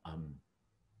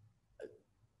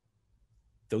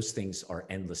those things are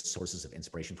endless sources of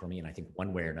inspiration for me. And I think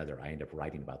one way or another, I end up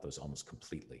writing about those almost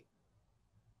completely.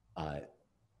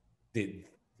 The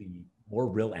more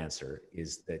real answer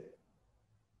is that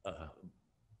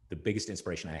the biggest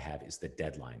inspiration I have is the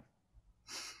deadline.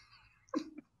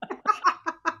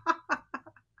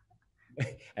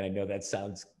 And I know that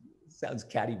sounds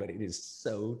catty, but it is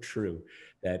so true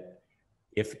that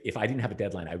if I didn't have a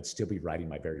deadline, I would still be writing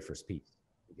my very first piece,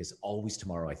 because always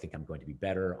tomorrow I think I'm going to be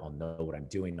better. I'll know what I'm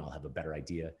doing. I'll have a better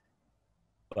idea.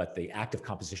 But the act of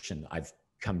composition I've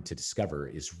come to discover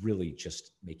is really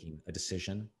just making a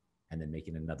decision and then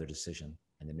making another decision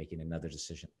and then making another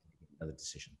decision, another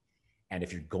decision. And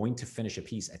if you're going to finish a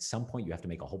piece, at some point you have to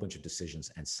make a whole bunch of decisions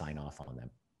and sign off on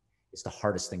them. It's the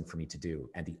hardest thing for me to do.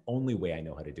 And the only way I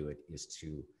know how to do it is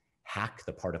to hack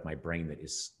the part of my brain that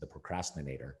is the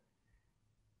procrastinator.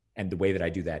 And the way that I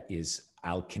do that is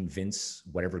I'll convince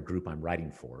whatever group I'm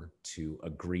writing for to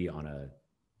agree on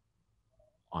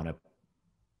a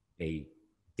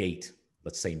date,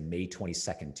 let's say May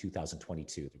 22nd,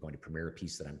 2022. They're going to premiere a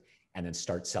piece and then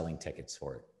start selling tickets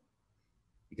for it.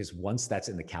 Because once that's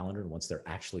in the calendar, and once they're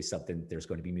actually something, there's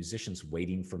going to be musicians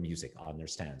waiting for music on their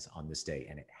stands on this day,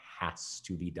 and it has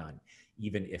to be done,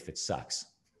 even if it sucks.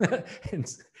 And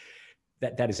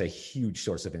that is a huge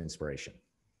source of inspiration.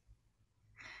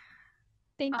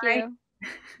 Thank you.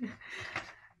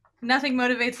 Nothing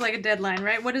motivates like a deadline,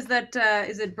 right? What is that?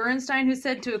 Is it Bernstein who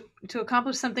said to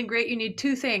accomplish something great, you need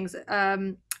two things,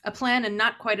 a plan and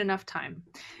not quite enough time.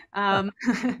 And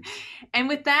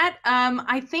with that,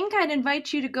 I think I'd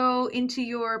invite you to go into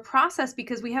your process,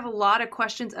 because we have a lot of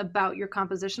questions about your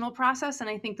compositional process. And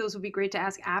I think those would be great to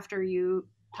ask after you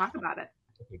talk about it.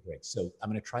 Okay, great. So I'm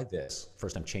going to try this.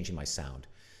 First, I'm changing my sound.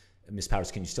 Ms.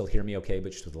 Powers, can you still hear me okay,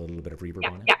 but just with a little bit of reverb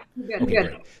on it? Yeah, good, okay,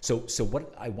 good. Great. So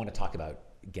what I want to talk about,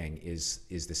 gang, is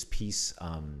this piece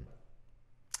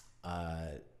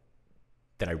that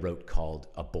I wrote called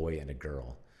A Boy and a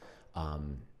Girl.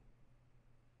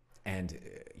 And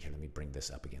here, let me bring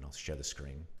this up again. I'll share the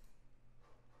screen.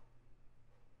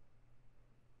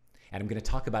 And I'm going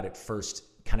to talk about it first,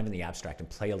 kind of in the abstract, and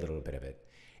play a little bit of it.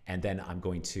 And then I'm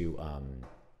going to,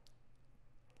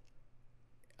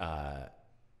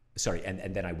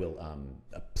 and then I will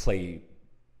play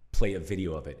a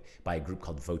video of it by a group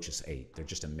called Voces 8. They're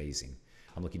just amazing.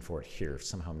 I'm looking for it here.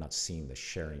 Somehow I'm not seeing the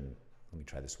sharing. Let me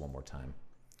try this one more time.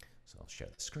 So I'll share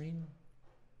the screen.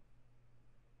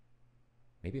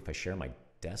 Maybe if I share my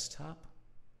desktop,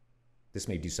 this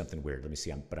may do something weird. Let me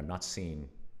see, but I'm not seeing.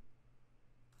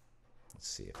 Let's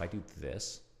see, if I do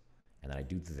this, and then I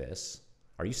do this.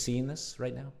 Are you seeing this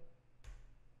right now?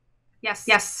 Yes.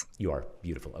 Yes. You are.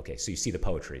 Beautiful. Okay, so you see the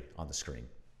poetry on the screen.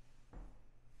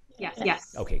 Yes.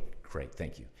 Yes. Okay, great,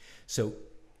 thank you. So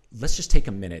let's just take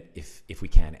a minute, if we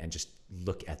can, and just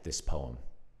look at this poem.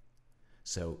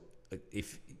 So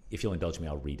if you'll indulge me,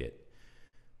 I'll read it.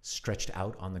 Stretched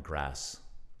out on the grass,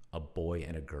 a boy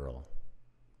and a girl,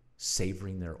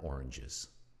 savoring their oranges,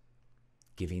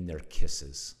 giving their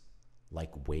kisses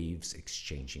like waves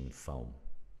exchanging foam.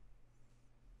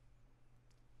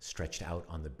 Stretched out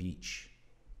on the beach,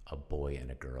 a boy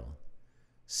and a girl,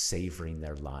 savoring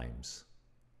their limes,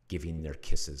 giving their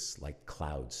kisses like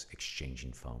clouds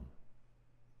exchanging foam.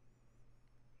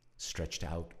 Stretched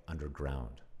out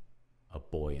underground, a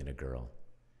boy and a girl,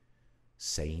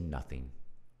 saying nothing,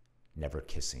 never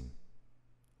kissing,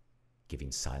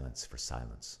 giving silence for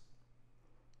silence.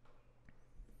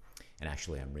 And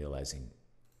actually, I'm realizing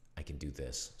I can do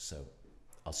this, so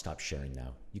I'll stop sharing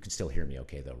now. You can still hear me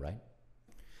okay, though, right?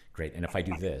 Great. And if I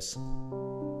do this,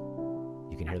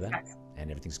 you can hear that? And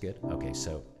everything's good? Okay,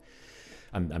 so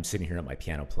I'm sitting here at my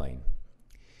piano playing.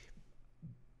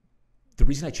 The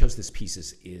reason I chose this piece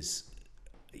is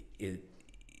it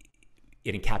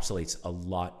encapsulates a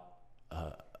lot,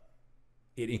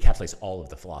 it encapsulates all of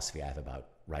the philosophy I have about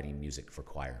writing music for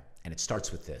choir. And it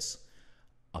starts with this,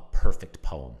 a perfect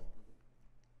poem.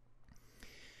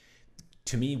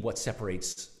 To me, what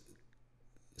separates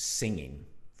singing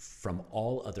from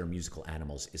all other musical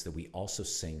animals is that we also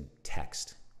sing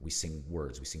text. We sing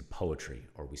words, we sing poetry,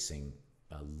 or we sing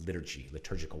liturgy,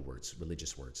 liturgical words,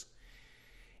 religious words.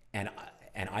 And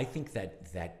I think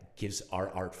that gives our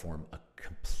art form a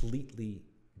completely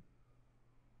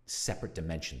separate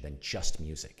dimension than just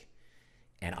music.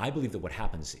 And I believe that what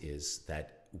happens is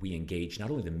that we engage not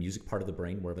only the music part of the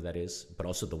brain, wherever that is, but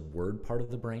also the word part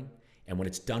of the brain. And when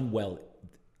it's done well,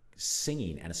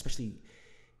 singing, and especially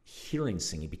hearing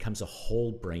singing, becomes a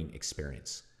whole brain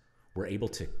experience. We're able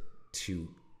to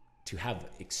have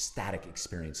ecstatic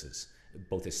experiences,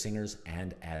 both as singers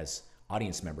and as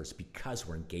audience members, because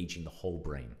we're engaging the whole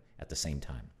brain at the same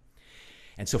time.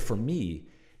 And so for me,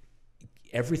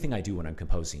 everything I do when I'm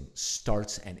composing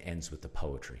starts and ends with the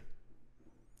poetry.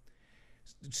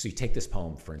 So you take this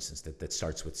poem, for instance, that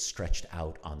starts with stretched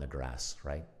out on the grass,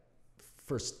 right?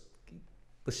 First,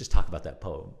 let's just talk about that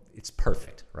poem. It's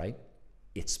perfect, right?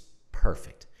 It's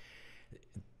perfect.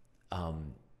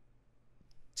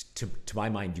 To my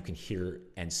mind, you can hear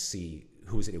and see,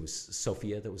 who was it? It was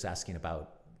Sophia that was asking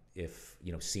about if,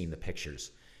 seeing the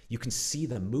pictures. You can see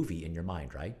the movie in your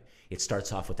mind, right? It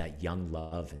starts off with that young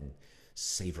love and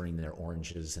savoring their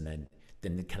oranges, and then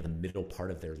kind of the middle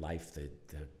part of their life,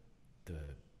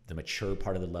 the mature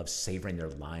part of the love, savoring their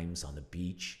limes on the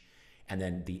beach, and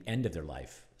then the end of their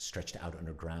life, stretched out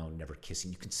underground, never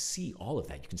kissing. You can see all of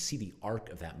that. You can see the arc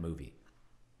of that movie.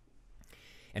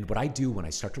 And what I do when I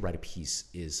start to write a piece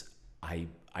is I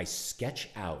sketch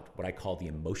out what I call the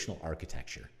emotional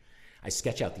architecture. I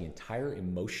sketch out the entire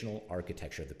emotional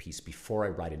architecture of the piece before I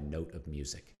write a note of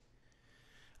music.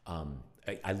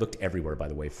 I looked everywhere, by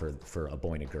the way, for a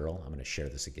boy and a girl. I'm going to share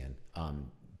this again.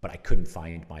 But I couldn't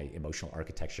find my emotional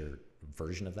architecture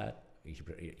version of that.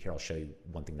 Here, I'll show you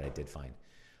one thing that I did find.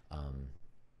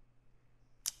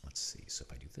 Let's see. So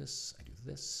if I do this, I do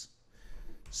this.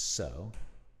 So,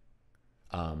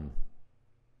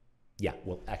 yeah,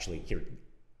 well, actually, here,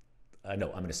 no,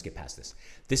 I'm going to skip past this.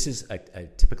 This is a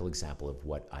typical example of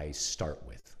what I start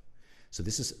with. So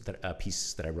this is a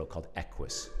piece that I wrote called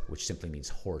Equus, which simply means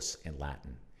horse in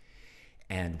Latin.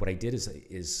 And what I did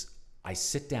is I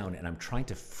sit down and I'm trying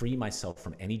to free myself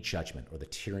from any judgment or the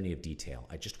tyranny of detail.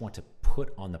 I just want to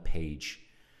put on the page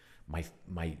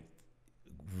my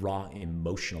raw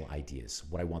emotional ideas,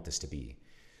 what I want this to be.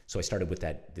 So I started with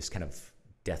this kind of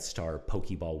Death Star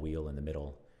Pokeball wheel in the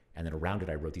middle, and then around it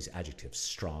I wrote these adjectives: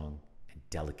 strong and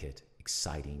delicate,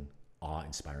 exciting,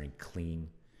 awe-inspiring, clean.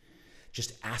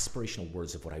 Just aspirational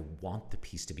words of what I want the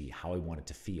piece to be, how I want it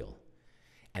to feel.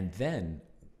 And then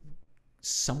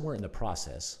somewhere in the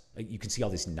process, you can see all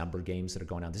these number games that are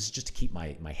going on. This is just to keep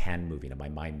my hand moving and my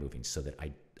mind moving so that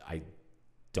I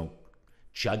don't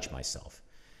judge myself.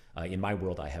 In my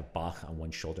world, I have Bach on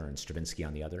one shoulder and Stravinsky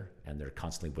on the other, and they're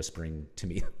constantly whispering to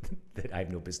me that I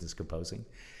have no business composing.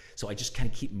 So I just kind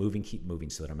of keep moving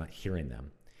so that I'm not hearing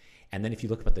them. And then if you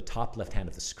look up at the top left hand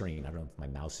of the screen, I don't know if my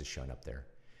mouse is showing up there,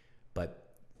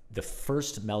 but the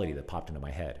first melody that popped into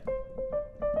my head,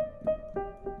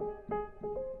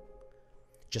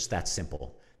 just that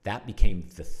simple, that became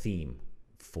the theme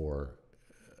for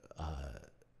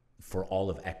all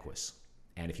of Equus.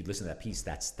 And if you listen to that piece,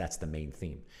 that's the main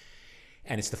theme.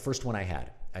 And it's the first one I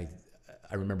had.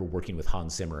 I remember working with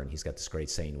Hans Zimmer, and he's got this great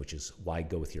saying, which is, why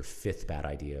go with your fifth bad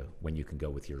idea when you can go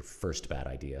with your first bad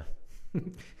idea?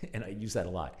 And I use that a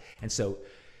lot. And so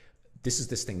this is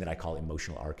this thing that I call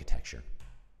emotional architecture.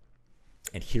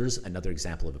 And here's another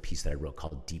example of a piece that I wrote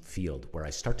called Deep Field, where I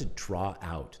start to draw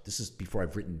out, this is before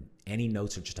I've written any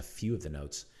notes or just a few of the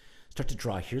notes, start to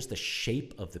draw, here's the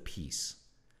shape of the piece.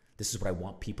 This is what I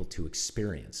want people to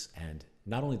experience, and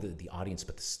not only the audience,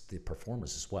 but the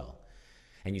performers as well.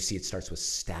 And you see it starts with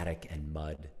static and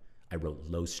mud. I wrote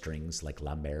low strings like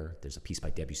La Mer. There's a piece by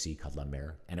Debussy called La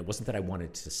Mer. And it wasn't that I wanted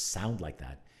it to sound like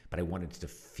that, but I wanted to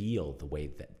feel the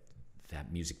way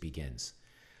that music begins.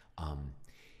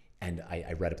 And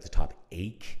I read up at the top,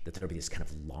 ache, that there'll be this kind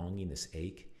of longing, this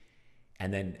ache.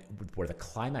 And then where the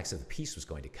climax of the piece was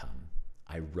going to come,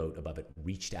 I wrote above it,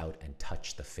 reached out and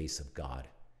touched the face of God,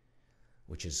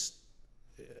 which is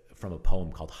from a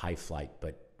poem called High Flight.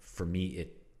 But for me,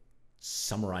 it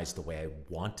summarized the way I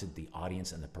wanted the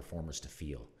audience and the performers to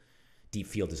feel. Deep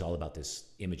Field is all about this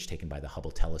image taken by the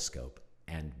Hubble telescope.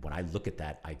 And when I look at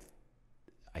that, I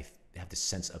have this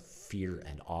sense of fear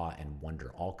and awe and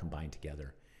wonder all combined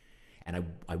together. And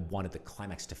I wanted the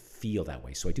climax to feel that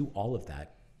way. So I do all of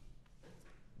that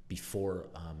before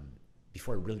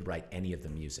I really write any of the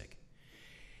music.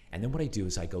 And then what I do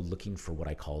is I go looking for what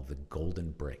I call the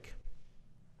golden brick.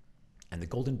 And the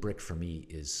golden brick for me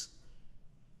is,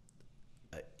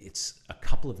 it's a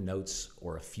couple of notes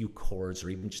or a few chords or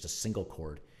even just a single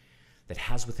chord that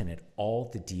has within it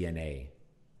all the DNA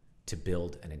to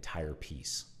build an entire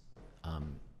piece.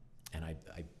 And I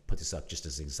put this up just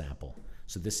as an example.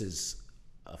 So this is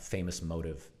a famous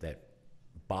motive that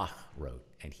Bach wrote,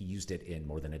 and he used it in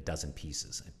more than a dozen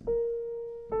pieces.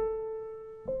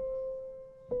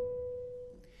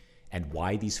 And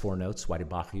why these four notes? Why did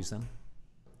Bach use them?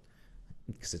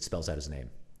 Because it spells out his name.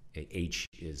 H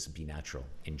is B natural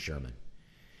in German.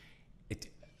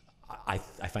 I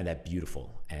find that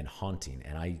beautiful and haunting.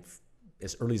 And I,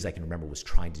 as early as I can remember, was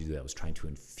trying to do that. I was trying to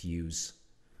infuse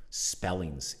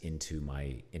spellings into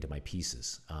my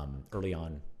pieces. Early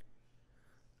on,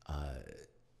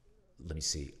 let me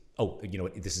see. Oh, you know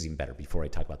what? This is even better before I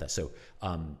talk about that. So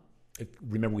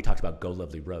remember we talked about Go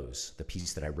Lovely Rose, the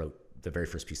piece that I wrote, the very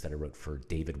first piece that I wrote for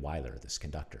David Weiler, this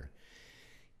conductor.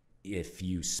 If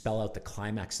you spell out the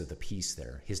climax of the piece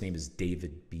there, his name is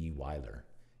David B. Weiler.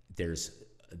 There's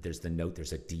the note,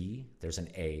 there's a D, there's an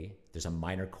A, there's a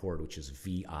minor chord, which is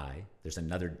VI, there's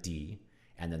another D,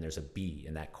 and then there's a B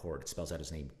in that chord. It spells out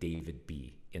his name, David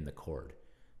B, in the chord.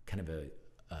 Kind of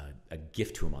a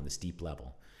gift to him on this deep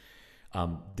level.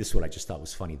 This is what I just thought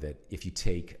was funny, that if you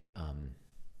take, do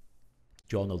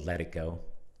you all know Let It Go?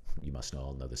 You must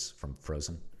all know this from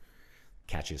Frozen.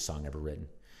 Catchiest song ever written.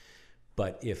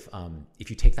 But if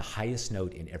you take the highest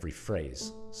note in every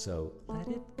phrase, so let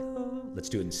it go, let's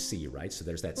do it in C, right? So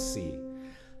there's that C.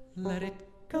 Let it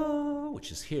go,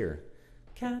 which is here.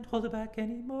 Can't hold it back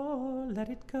anymore. Let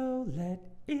it go, let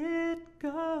it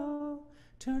go.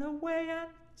 Turn away and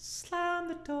slam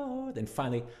the door. Then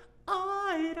finally,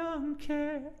 I don't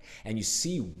care. And you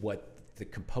see what the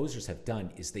composers have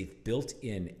done is they've built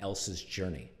in Elsa's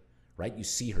journey, right? You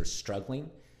see her struggling,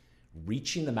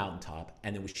 reaching the mountaintop,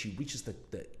 and then when she reaches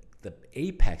the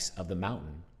apex of the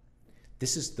mountain,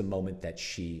 this is the moment that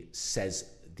she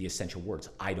says the essential words,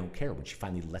 I don't care, when she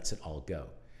finally lets it all go.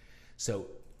 So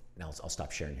now I'll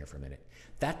stop sharing here for a minute.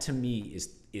 That to me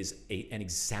is an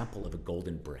example of a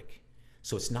golden brick.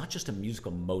 So it's not just a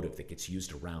musical motive that gets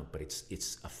used around, but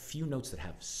it's a few notes that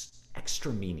have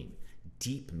extra meaning,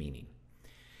 deep meaning.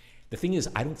 The thing is,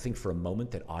 I don't think for a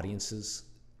moment that audiences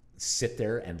sit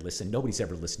there and listen. Nobody's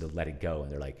ever listened to Let It Go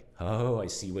and they're like, oh, I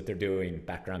see what they're doing,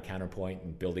 background counterpoint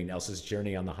and building Elsa's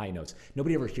journey on the high notes.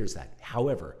 Nobody ever hears that.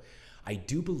 However, I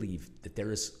do believe that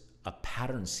there is a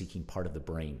pattern-seeking part of the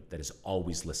brain that is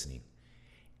always listening.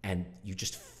 And you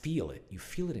just feel it. You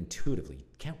feel it intuitively.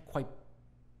 You can't quite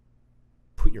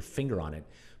put your finger on it,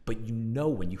 but you know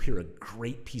when you hear a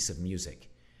great piece of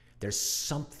music, there's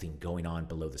something going on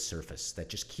below the surface that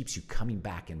just keeps you coming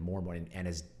back and more and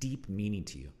has deep meaning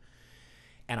to you.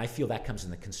 And I feel that comes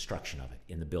in the construction of it,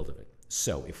 in the build of it.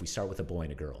 So if we start with a boy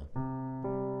and a girl.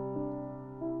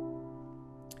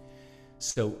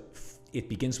 So it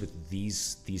begins with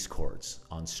these chords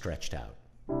on Stretched Out.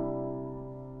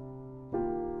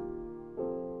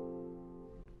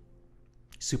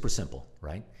 Super simple,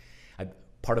 right?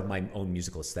 Part of my own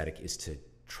musical aesthetic is to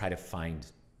try to find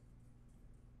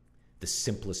the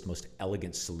simplest, most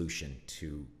elegant solution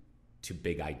to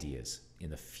big ideas in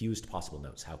the fewest possible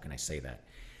notes. How can I say that?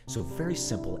 So very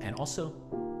simple, and also,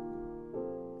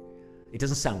 it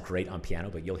doesn't sound great on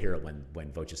piano, but you'll hear it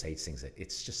when Voces 8 sings it.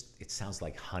 It's just, it sounds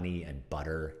like honey and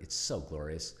butter. It's so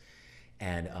glorious.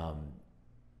 And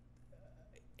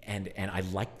I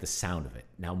liked the sound of it.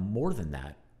 Now, more than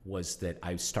that was that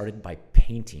I started by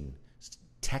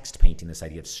text painting this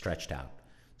idea of stretched out.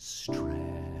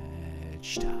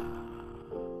 Stretched out.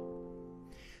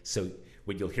 So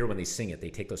what you'll hear when they sing it,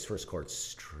 they take those first chords,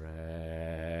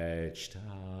 stretched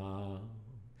out.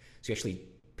 So you actually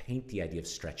paint the idea of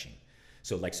stretching.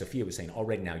 So like Sophia was saying,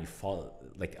 already now you fall,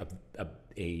 like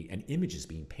an image is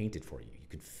being painted for you. You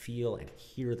can feel and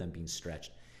hear them being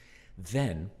stretched.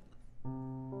 Then,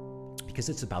 because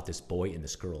it's about this boy and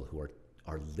this girl who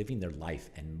are living their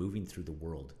life and moving through the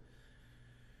world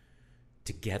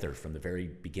together from the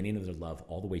very beginning of their love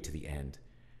all the way to the end,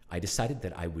 I decided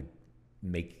that I would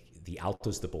make the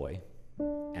altos the boy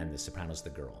and the sopranos the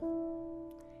girl.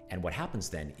 And what happens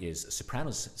then is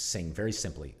sopranos sing very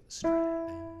simply,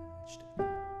 stretched,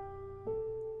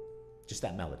 just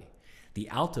that melody. The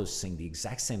altos sing the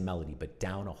exact same melody, but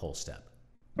down a whole step.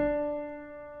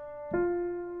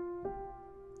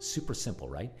 Super simple,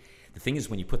 right? The thing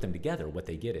is, when you put them together, what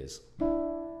they get is,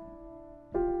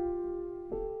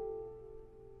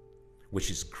 which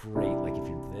is great. Like if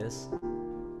you're this,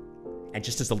 and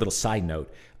just as a little side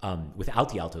note, without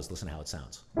the altos, listen to how it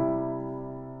sounds.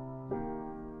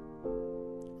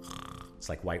 It's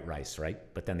like white rice, right?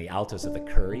 But then the altos of the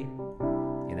curry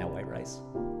in that white rice.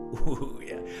 Ooh,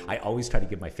 yeah. I always try to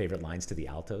give my favorite lines to the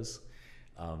altos.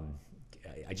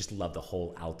 I just love the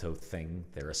whole alto thing,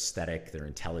 their aesthetic, their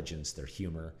intelligence, their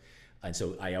humor. And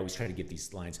so I always try to give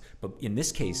these lines. But in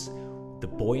this case, the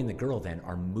boy and the girl then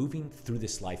are moving through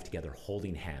this life together,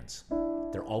 holding hands.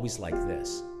 They're always like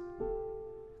this.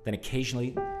 Then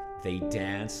occasionally they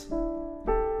dance.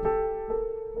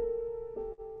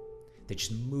 They're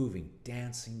just moving,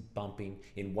 dancing, bumping.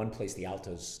 In one place, the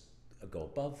altos go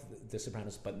above the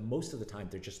sopranos, but most of the time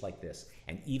they're just like this.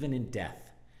 And even in death,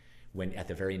 when at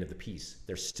the very end of the piece,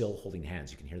 they're still holding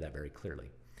hands. You can hear that very clearly.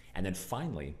 And then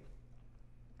finally,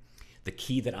 the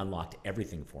key that unlocked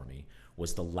everything for me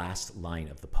was the last line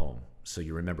of the poem. So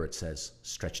you remember it says,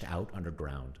 stretched out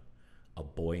underground, a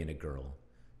boy and a girl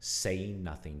saying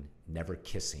nothing, never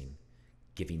kissing,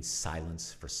 giving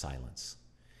silence for silence.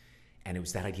 And it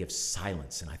was that idea of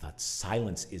silence. And I thought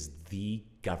silence is the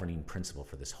governing principle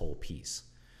for this whole piece.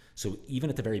 So even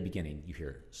at the very beginning, you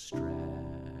hear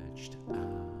stretched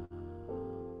out,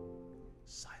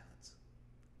 silence.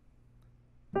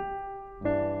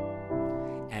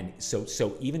 And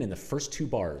so even in the first two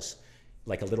bars,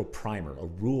 like a little primer, a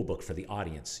rule book for the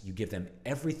audience, you give them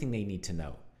everything they need to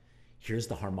know. Here's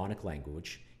the harmonic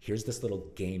language. Here's this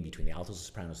little game between the altos and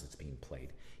sopranos that's being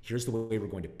played. Here's the way we're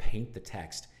going to paint the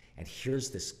text. And here's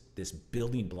this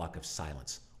building block of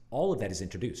silence. All of that is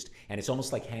introduced. And it's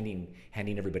almost like handing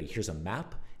everybody, here's a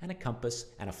map and a compass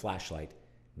and a flashlight.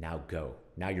 Now go.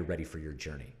 Now you're ready for your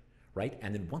journey, right?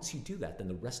 And then once you do that, then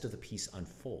the rest of the piece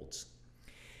unfolds.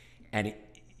 And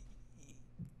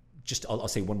I'll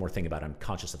say one more thing about it. I'm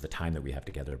conscious of the time that we have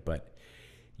together, but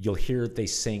you'll hear they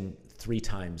sing 3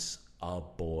 times, a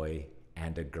boy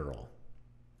and a girl.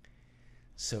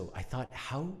 So I thought,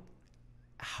 how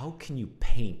can you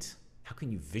paint, how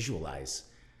can you visualize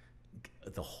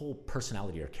the whole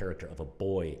personality or character of a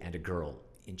boy and a girl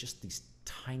in just these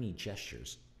tiny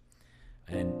gestures?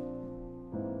 And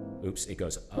oops, it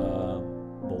goes, a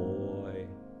boy,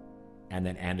 and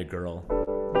then and a girl.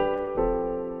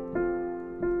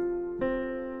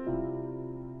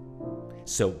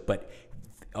 So, but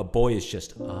a boy is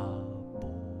just a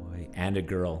boy and a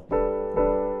girl.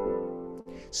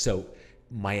 So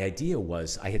my idea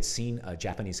was, I had seen a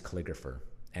Japanese calligrapher,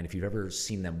 and if you've ever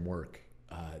seen them work,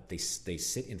 they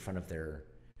sit in front of their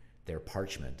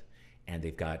parchment, and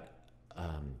they've got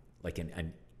like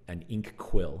an ink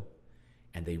quill,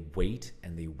 and they wait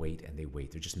and they wait and they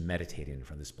wait. They're just meditating in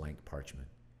front of this blank parchment,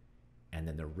 and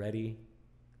then they're ready.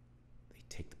 They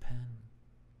take the pen,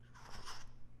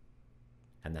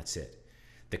 and that's it.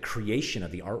 The creation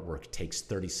of the artwork takes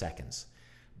 30 seconds.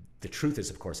 The truth is,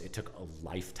 of course, it took a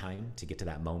lifetime to get to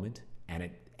that moment,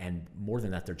 and more than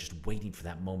that, they're just waiting for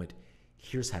that moment.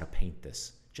 Here's how to paint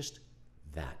this. Just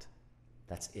that.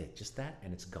 That's it. Just that,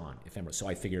 and it's gone. Ephemeral. So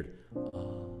I figured,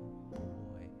 oh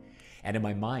boy. And in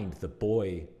my mind, the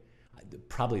boy,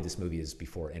 probably this movie is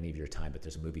before any of your time, but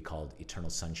there's a movie called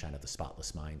Eternal Sunshine of the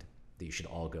Spotless Mind that you should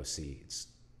all go see.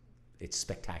 It's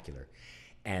spectacular.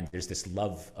 And there's this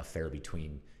love affair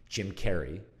between Jim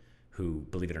Carrey, who,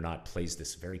 believe it or not, plays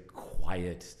this very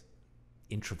quiet,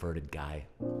 introverted guy.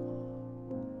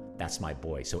 That's my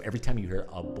boy. So every time you hear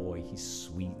a boy, he's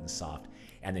sweet and soft.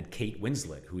 And then Kate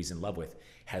Winslet, who he's in love with,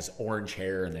 has orange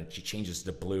hair, and then she changes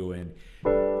to blue, and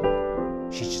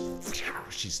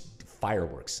she's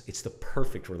fireworks. It's the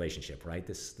perfect relationship, right?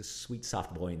 This sweet,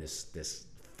 soft boy and this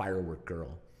firework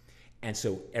girl. And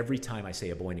so every time I say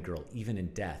a boy and a girl, even in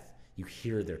death, you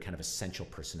hear their kind of essential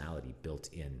personality built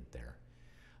in there.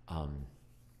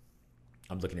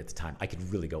 I'm looking at the time. I could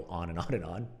really go on and on and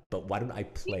on, but why don't I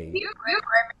play?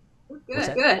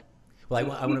 Good. Well, I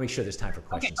want to make sure there's time for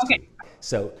questions too.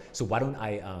 So why don't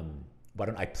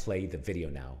I play the video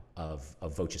now of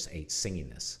Voces 8 singing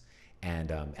this, and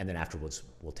then afterwards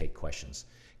we'll take questions.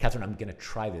 Catherine, I'm going to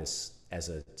try this as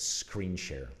a screen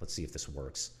share. Let's see if this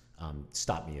works.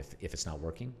 Stop me if it's not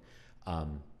working.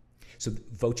 So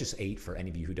Voces 8, for any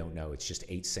of you who don't know, it's just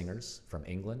 8 singers from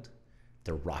England.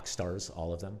 They're rock stars,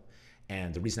 all of them.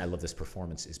 And the reason I love this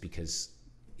performance is because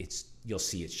you'll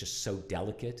see it's just so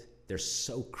delicate. They're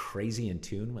so crazy in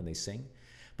tune when they sing.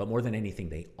 But more than anything,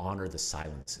 they honor the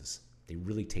silences. They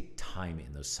really take time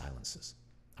in those silences.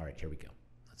 All right, here we go.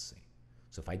 Let's see.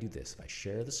 So if I do this, if I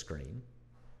share the screen,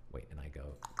 wait, and I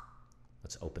go,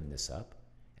 let's open this up,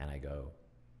 and I go,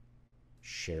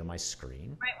 share my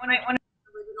screen. Right, when I want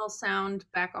the original sound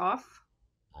back off.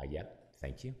 Yep,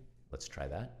 thank you. Let's try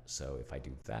that. So if I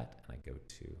do that, and I go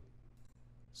to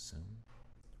Zoom.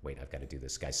 Wait, I've got to do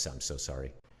this, guys. I'm so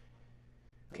sorry.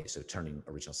 Okay, so turning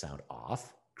original sound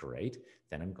off. Great.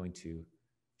 Then I'm going to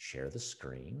share the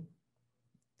screen.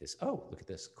 Oh, look at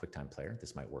this QuickTime player.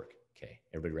 This might work. Okay,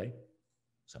 everybody ready?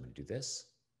 So I'm going to do this.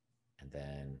 And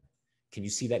then, can you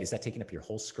see that? Is that taking up your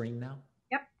whole screen now?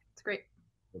 Yep, it's great.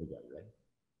 Here we go. You ready?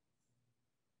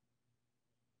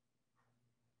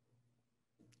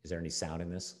 Is there any sound in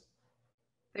this?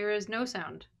 There is no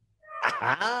sound.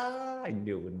 I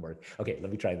knew it wouldn't work. Okay,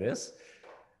 let me try this.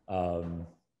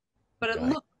 But it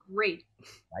looks great.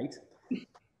 Right? Okay.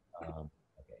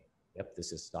 Yep,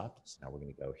 this is stopped. So now we're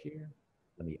going to go here.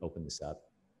 Let me open this up.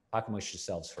 Talk amongst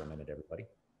yourselves for a minute, everybody.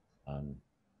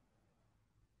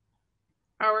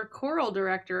 Our choral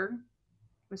director,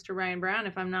 Mr. Ryan Brown,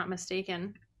 if I'm not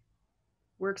mistaken,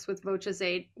 works with Voces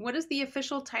 8. What is the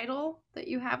official title that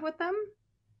you have with them?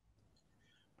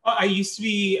 I used to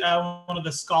be one of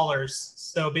the scholars.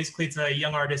 So basically it's a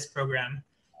young artist program.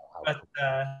 but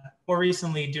more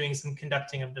recently doing some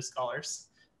conducting of the scholars.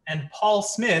 And Paul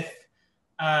Smith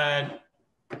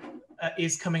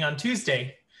is coming on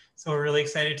Tuesday, so we're really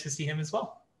excited to see him as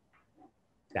well.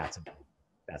 That's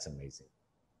amazing.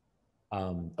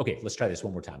 Okay, let's try this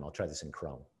one more time. I'll try this in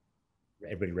Chrome.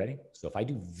 Everybody ready? So if I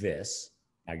do this,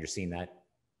 now you're seeing that?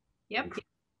 Yep.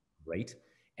 Great.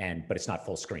 But it's not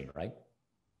full screen, right?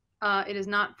 It is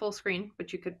not full screen,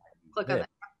 but you could click on that.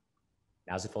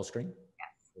 Now's it full screen?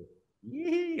 Yes.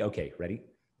 Yay. Okay, ready?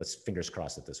 Let's fingers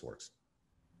crossed that this works.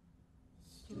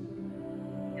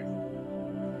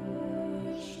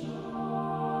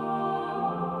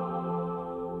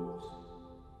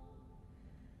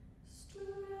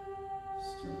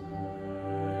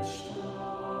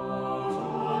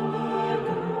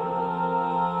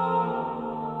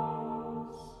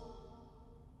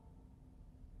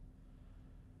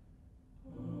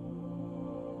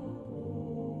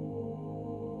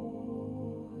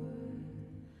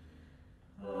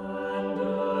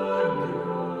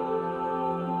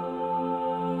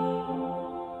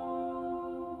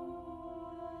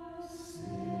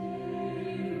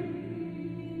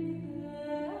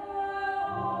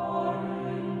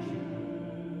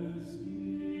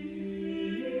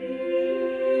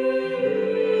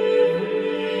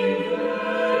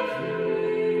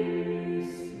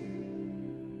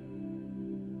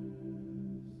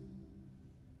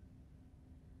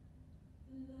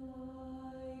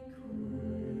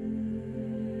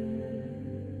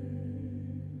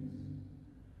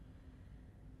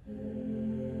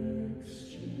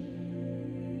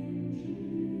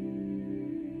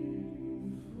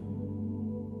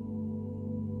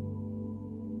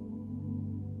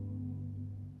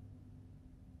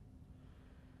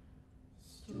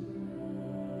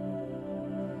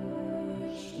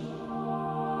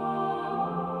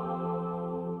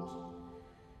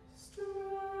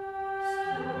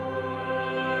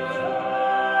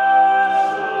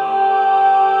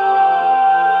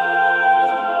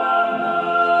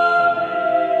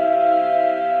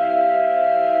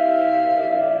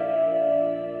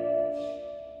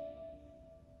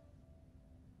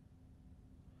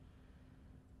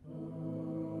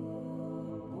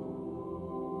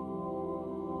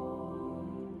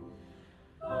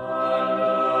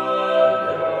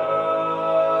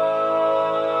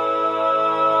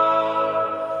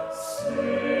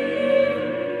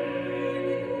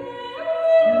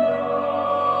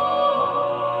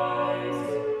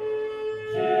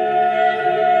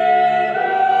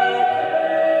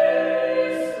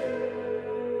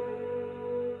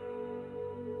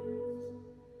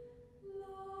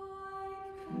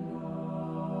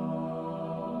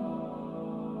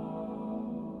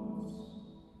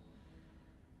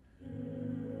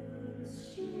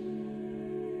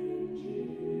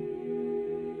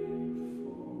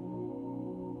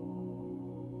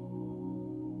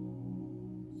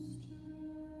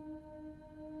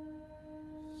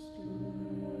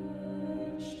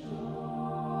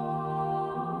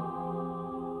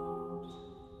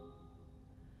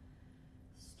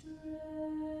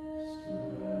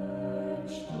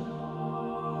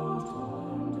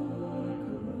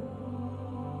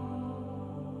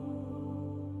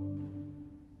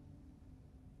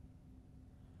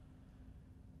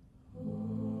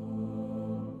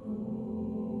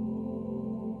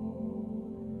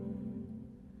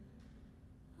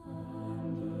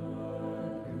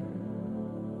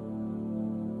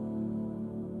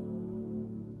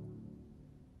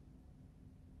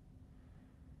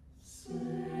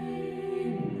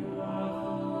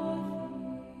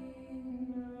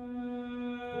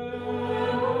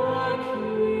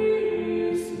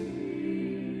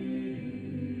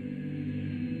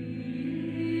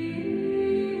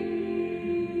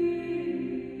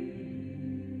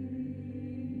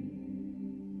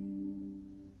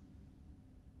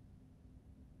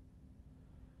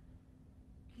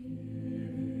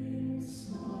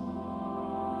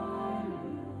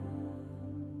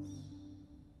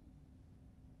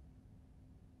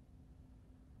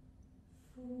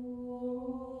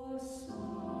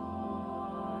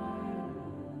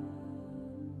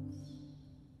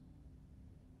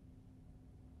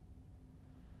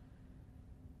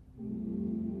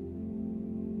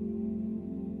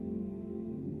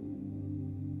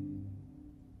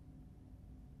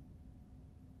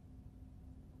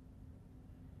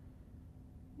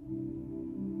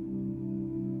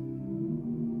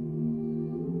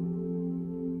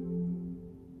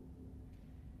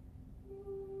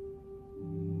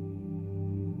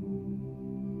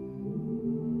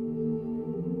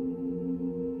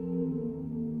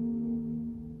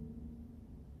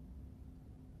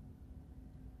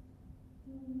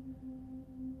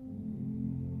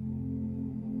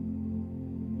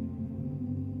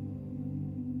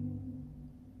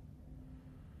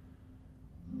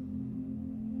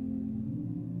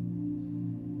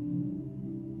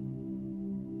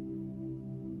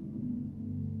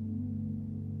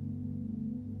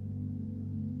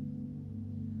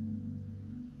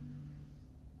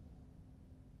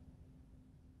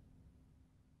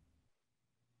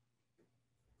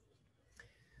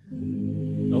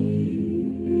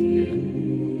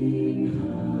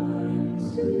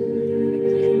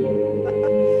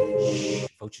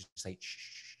 Voces 8. Shh.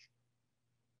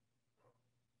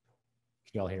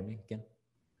 Can you all hear me again?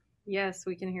 Yes,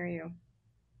 we can hear you.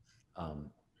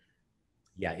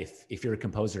 Yeah, if you're a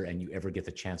composer and you ever get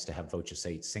the chance to have Voces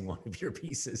 8 sing one of your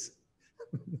pieces,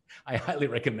 I highly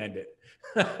recommend it.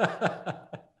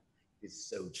 It's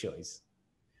so choice.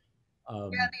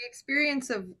 Yeah, the experience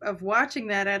of watching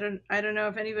that, I don't know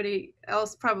if anybody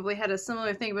else probably had a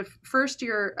similar thing, but first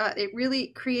it really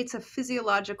creates a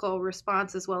physiological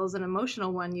response as well as an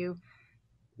emotional one.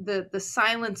 The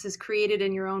silence is created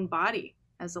in your own body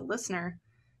as a listener,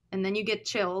 and then you get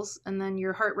chills, and then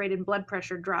your heart rate and blood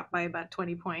pressure drop by about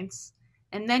 20 points,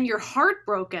 and then you're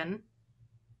heartbroken,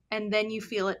 and then you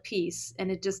feel at peace, and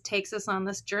it just takes us on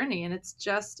this journey, and it's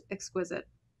just exquisite.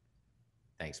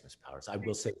 Thanks, Ms. Powers. I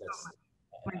will say that's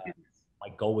my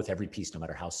goal with every piece, no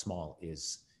matter how small,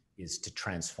 is to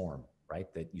transform,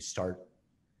 right? That you start,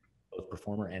 both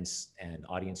performer and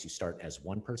audience, you start as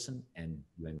one person and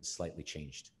you end slightly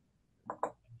changed.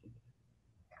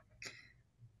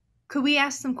 Could we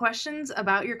ask some questions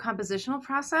about your compositional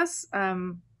process?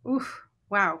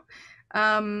 Wow.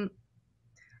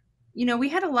 You know, we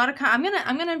had a lot of, I'm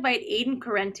gonna invite Aiden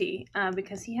Carenti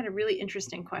because he had a really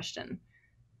interesting question.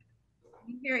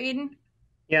 You here, Aiden?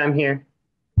 Yeah, I'm here.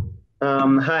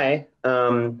 Hi,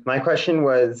 my question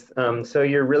was, so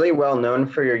you're really well known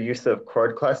for your use of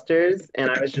chord clusters,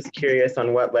 and I was just curious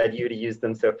on what led you to use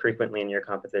them so frequently in your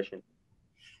composition.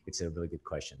 It's a really good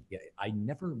question. Yeah, I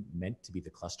never meant to be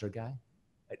the cluster guy.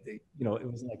 You know, it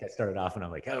was like I started off and I'm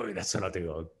like, oh, that's what I'll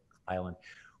do, island.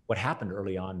 What happened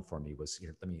early on for me was,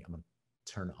 here, I'm gonna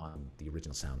turn on the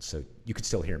original sound. So you can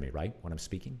still hear me, right, when I'm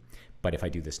speaking? But if I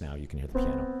do this now, you can hear the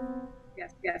piano.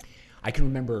 Yes, yes. I can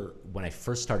remember when I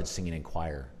first started singing in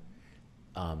choir,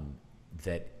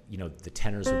 that, you know, the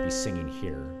tenors would be singing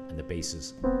here and the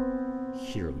basses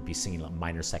here would be singing a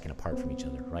minor second apart from each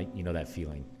other, right? You know that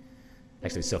feeling.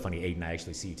 Actually, it's so funny, Aiden, I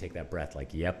actually see you take that breath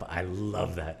like, yep, I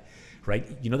love that,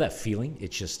 right? You know that feeling?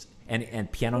 It's just,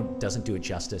 and piano doesn't do it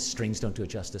justice, strings don't do it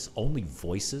justice, only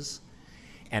voices.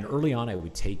 And early on, I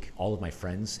would take all of my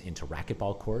friends into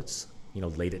racquetball courts, you know,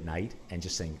 late at night, and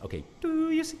just saying, okay, do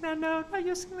you sing that note? No,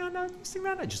 you sing that note, you sing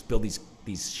that note. Just build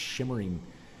these shimmering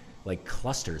like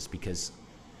clusters, because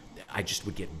I just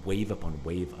would get wave upon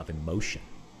wave of emotion.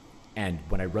 And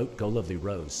when I wrote Go Lovely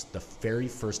Rose, the very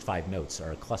first 5 notes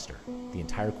are a cluster. The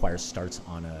entire choir starts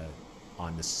on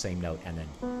the same note, and then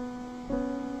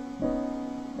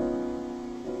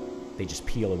they just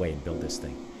peel away and build this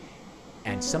thing.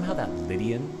 And somehow that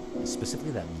Lydian,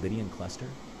 specifically that Lydian cluster,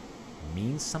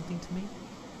 means something to me.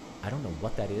 I don't know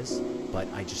what that is, but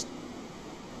I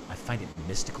find it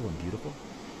mystical and beautiful.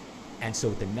 And so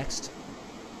the next,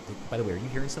 by the way, are you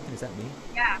hearing something? Is that me?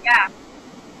 Yeah.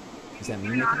 Is that me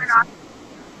making that?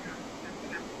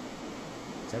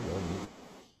 Is that really me?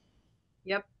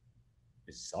 Yep.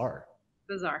 Bizarre.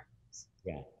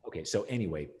 Yeah. Okay. So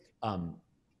anyway, and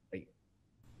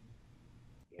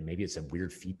maybe it's a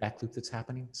weird feedback loop that's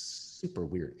happening. Super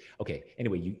weird. Okay.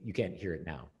 Anyway, you can't hear it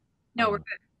now. No, we're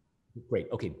good. Great.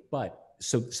 Okay. But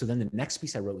so then the next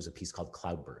piece I wrote was a piece called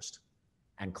Cloudburst.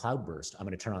 And Cloudburst, I'm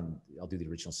going to I'll do the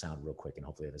original sound real quick, and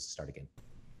hopefully this will start again.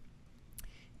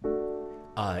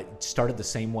 It started the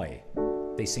same way.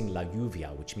 They sing La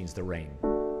Lluvia, which means the rain,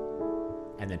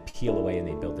 and then peel away and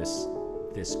they build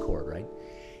this chord, right?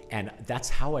 And that's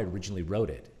how I originally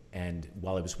wrote it. And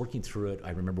while I was working through it,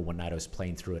 I remember one night I was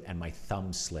playing through it and my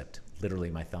thumb slipped, literally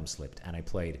my thumb slipped, and I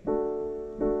played.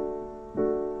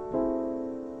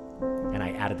 And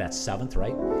I added that 7th,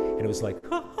 right? And it was like,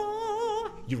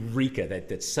 eureka,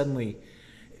 that suddenly,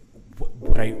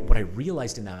 what I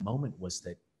realized in that moment was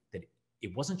that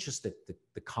it wasn't just that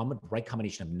the right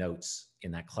combination of notes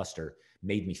in that cluster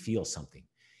made me feel something.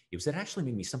 It was that it actually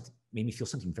made me feel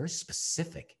something very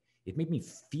specific. It made me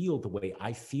feel the way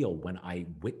I feel when I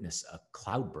witness a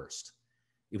cloudburst.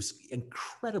 It was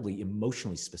incredibly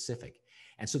emotionally specific.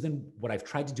 And so then what I've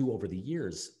tried to do over the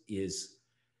years is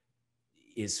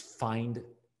find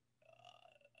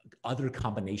other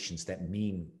combinations that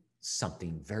mean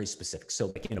something very specific. So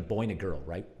like in A Boy and a Girl,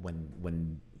 right?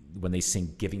 When they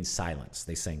sing Giving Silence,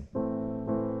 they sing.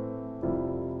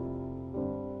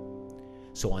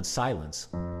 So on silence,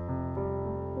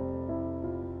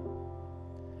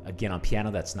 again, on piano,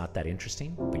 that's not that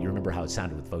interesting, but you remember how it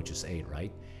sounded with Voces 8,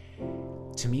 right?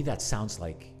 To me, that sounds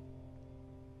like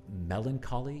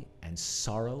melancholy and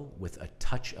sorrow with a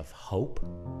touch of hope.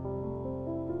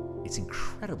 It's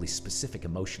incredibly specific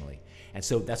emotionally. And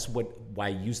so that's why I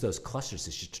use those clusters,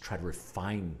 is just to try to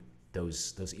refine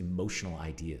those emotional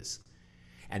ideas.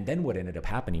 And then what ended up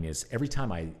happening is every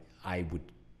time I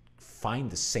would find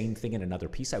the same thing in another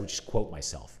piece, I would just quote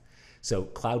myself. So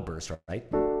cloudburst, right?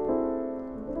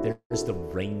 There's the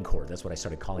rain chord. That's what I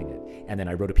started calling it. And then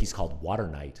I wrote a piece called Water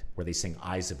Night, where they sing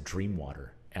Eyes of Dream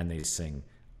Water, and they sing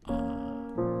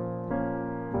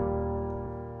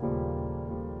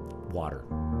water.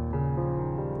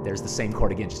 There's the same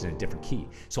chord again, just in a different key.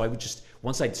 So I would just,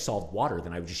 once I'd solved water,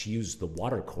 then I would just use the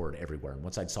water chord everywhere. And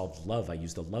once I'd solved love, I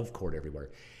used the love chord everywhere.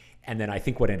 And then I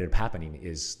think what ended up happening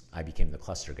is I became the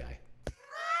cluster guy.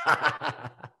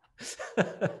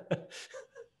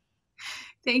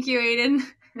 Thank you, Aiden.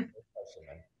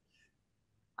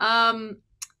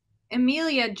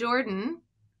 Amelia Jordan,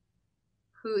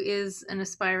 who is an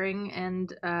aspiring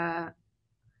and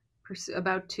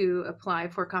about to apply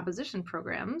for composition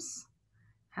programs,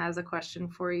 has a question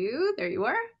for you. There you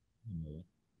are.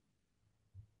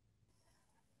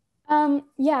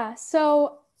 Yeah,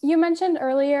 so you mentioned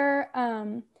earlier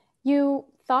you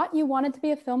thought you wanted to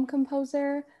be a film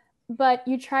composer, but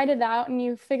you tried it out and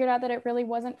you figured out that it really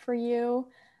wasn't for you.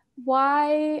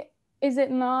 Why is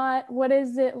it not? What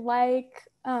is it like?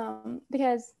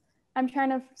 Because I'm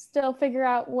trying to still figure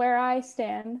out where I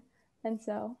stand. And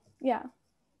so, yeah.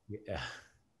 Yeah.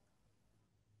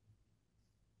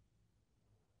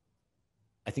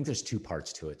 I think there's two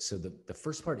parts to it. So the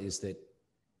first part is that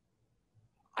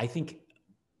I think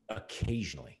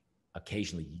occasionally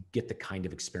you get the kind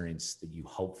of experience that you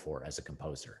hope for as a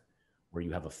composer, where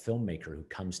you have a filmmaker who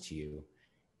comes to you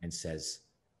and says,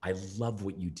 I love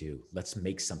what you do. Let's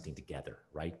make something together,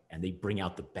 right? And they bring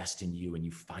out the best in you and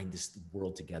you find this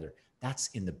world together. That's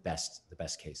in the best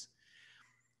case.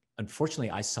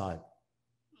 Unfortunately, I saw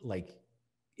like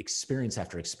experience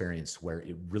after experience where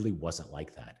it really wasn't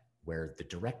like that, where the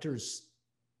directors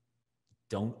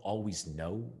don't always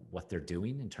know what they're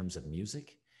doing in terms of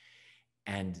music.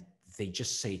 And they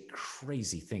just say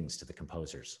crazy things to the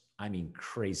composers. I mean,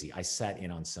 crazy. I sat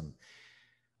in on some,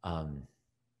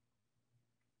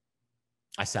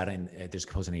 there's a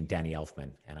composer named Danny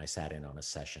Elfman, and I sat in on a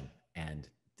session, and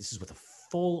this is with a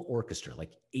full orchestra,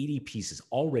 like 80 pieces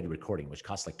already recording, which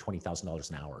costs like $20,000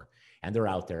 an hour. And they're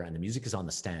out there and the music is on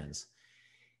the stands.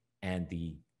 And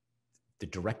the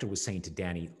director was saying to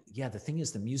Danny, yeah, the thing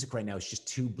is the music right now is just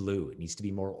too blue. It needs to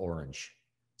be more orange.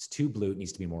 It's too blue. It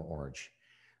needs to be more orange.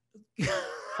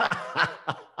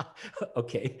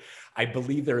 Okay. I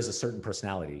believe there is a certain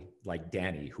personality like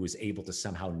Danny who is able to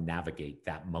somehow navigate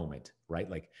that moment, right?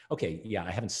 Like, okay, yeah,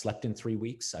 I haven't slept in 3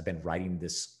 weeks. I've been writing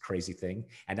this crazy thing.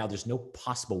 And now there's no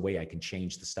possible way I can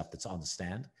change the stuff that's on the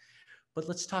stand. But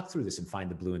let's talk through this and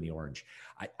find the blue and the orange.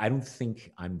 I don't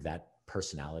think I'm that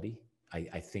personality.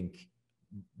 I think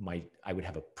I would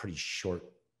have a pretty short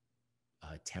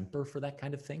temper for that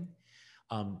kind of thing.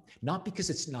 Not because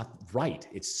it's not right.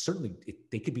 It's certainly,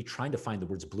 they could be trying to find the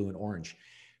words blue and orange,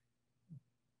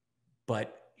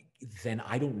 but then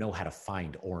I don't know how to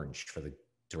find orange for the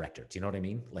director. Do you know what I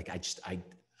mean? Like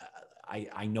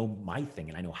I know my thing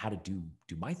and I know how to do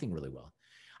my thing really well.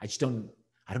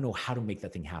 I don't know how to make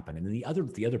that thing happen. And then the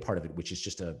other part of it, which is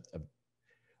just a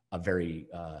very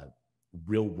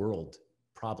real world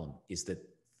problem, is that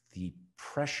the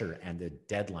pressure and the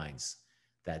deadlines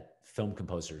that film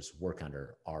composers work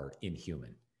under are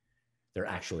inhuman. They're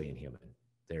actually inhuman.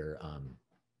 They're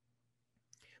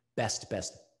best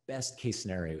case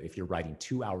scenario, if you're writing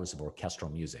 2 hours of orchestral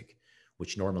music,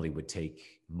 which normally would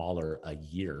take Mahler a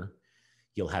year,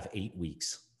 you'll have 8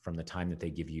 weeks from the time that they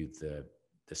give you the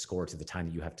score to the time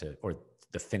that you have to, or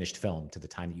the finished film to the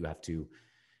time that you have to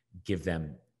give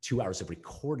them 2 hours of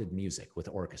recorded music with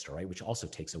orchestra, right? Which also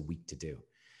takes a week to do.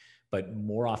 But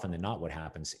more often than not, what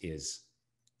happens is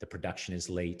the production is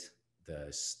late,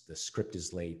 the script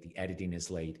is late, the editing is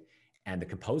late, and the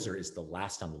composer is the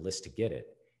last on the list to get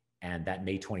it. And that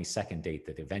May 22nd date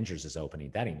that Avengers is opening,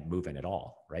 that ain't moving at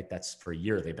all, right? That's for a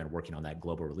year they've been working on that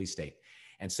global release date.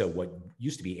 And so what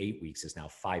used to be 8 weeks is now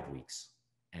 5 weeks,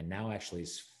 and now actually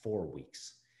is 4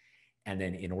 weeks. And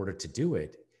then in order to do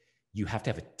it, you have to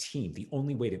have a team. The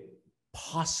only way to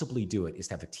possibly do it is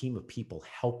to have a team of people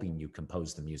helping you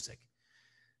compose the music.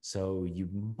 So you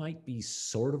might be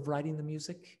sort of writing the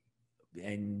music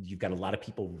and you've got a lot of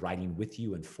people writing with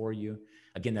you and for you.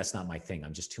 Again, that's not my thing.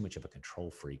 I'm just too much of a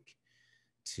control freak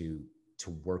to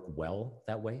work well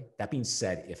that way. That being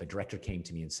said, if a director came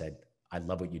to me and said, I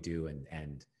love what you do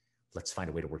and let's find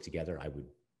a way to work together, I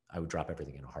would drop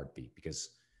everything in a heartbeat, because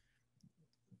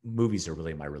movies are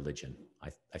really my religion.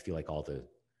 I feel like all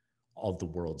the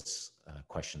world's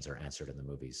questions are answered in the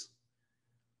movies.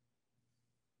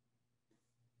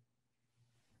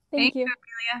 Thank you,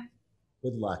 Amelia.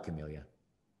 Good luck, Amelia.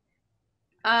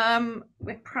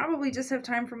 We probably just have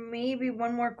time for maybe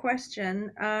one more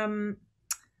question.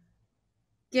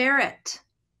 Garrett,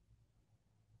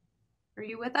 Are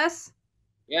you with us?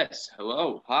 Yes.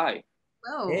 Hello. Hi.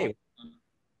 Hello. Hey.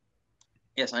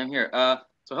 Yes, I'm here.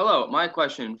 So hello. My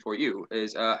question for you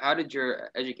is, how did your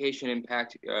education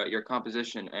impact your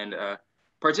composition and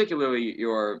particularly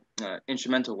your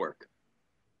instrumental work?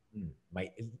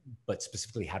 But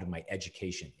specifically, how did my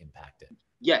education impact it?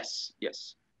 Yes.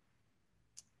 Yes.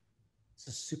 It's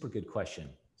a super good question.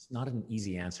 It's not an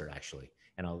easy answer, actually.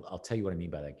 And I'll tell you what I mean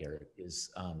by that, Garrett,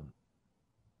 is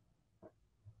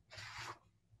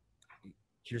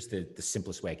here's the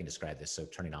simplest way I can describe this. So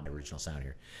turning on my original sound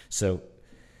here. So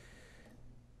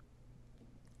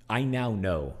I now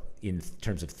know, in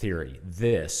terms of theory,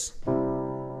 that's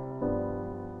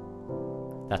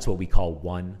what we call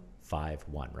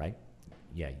 1-5-1, right?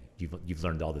 Yeah, you've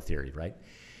learned all the theory, right?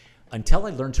 Until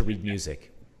I learned to read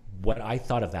music, what I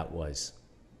thought of that was,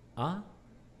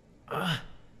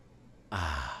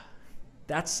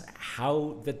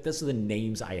 those are the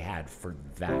names I had for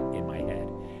that in my head.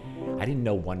 I didn't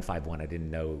know 1-5-1. I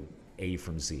didn't know A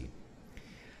from Z.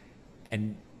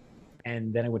 And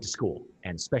then I went to school,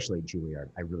 and especially at Juilliard,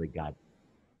 I really got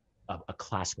a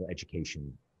classical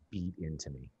education beat into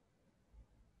me.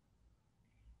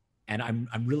 And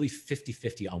I'm really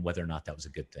 50-50 on whether or not that was a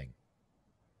good thing.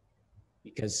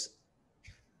 Because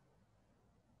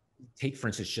take, for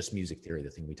instance, just music theory, the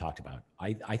thing we talked about.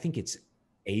 I think it's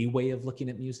a way of looking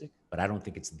at music, but I don't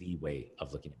think it's the way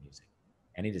of looking at music.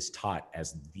 And it is taught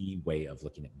as the way of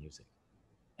looking at music.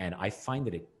 And I find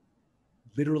that it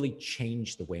literally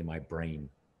changed the way my brain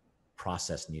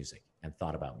processed music and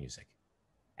thought about music.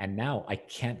 And now I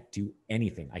can't do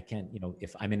anything. I can't,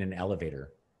 if I'm in an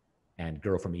elevator and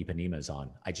Girl from Ipanema is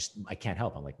on, I can't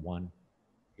help. I'm like 1,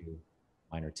 2,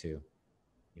 minor 2,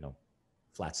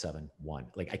 flat 7, 1.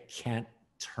 Like I can't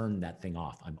turn that thing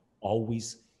off. I'm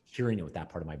always hearing it with that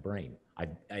part of my brain. I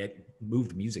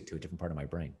moved music to a different part of my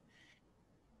brain.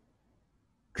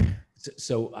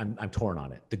 So I'm torn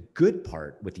on it. The good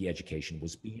part with the education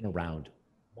was being around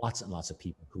lots and lots of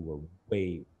people who were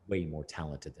way, way more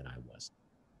talented than I was.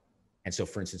 And so,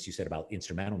 for instance, you said about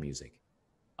instrumental music.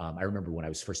 I remember when I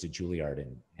was first at Juilliard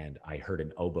and I heard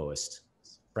an oboist,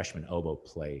 freshman oboe,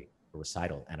 play a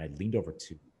recital, and I leaned over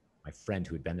to my friend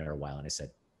who had been there a while and I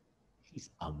said, "He's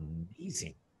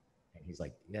amazing." And he's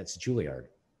like, "Yeah, it's Juilliard.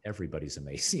 Everybody's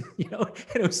amazing," And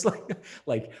it was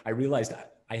like I realized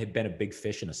I had been a big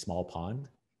fish in a small pond,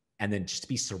 and then just to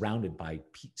be surrounded by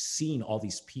seeing all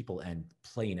these people and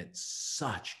playing at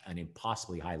such an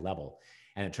impossibly high level.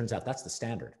 And it turns out that's the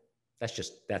standard. That's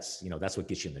what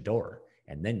gets you in the door.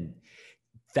 And then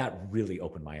that really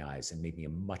opened my eyes and made me a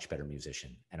much better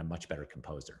musician and a much better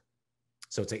composer.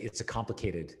 So it's a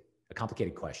complicated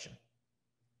question.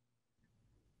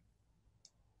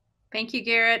 Thank you,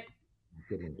 Garrett.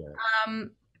 Good one,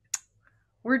 Garrett.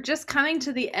 We're just coming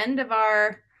to the end of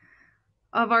our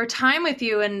time with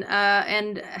you,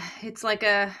 and it's like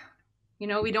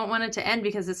we don't want it to end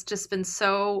because it's just been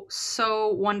so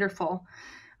wonderful.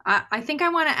 I think I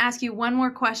want to ask you one more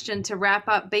question to wrap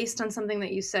up based on something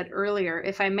that you said earlier,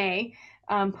 if I may,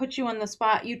 put you on the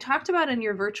spot. You talked about in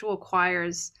your virtual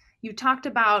choirs, you talked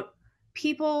about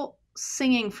people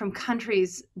singing from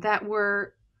countries that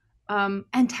were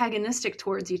antagonistic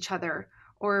towards each other,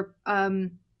 or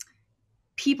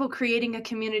people creating a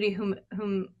community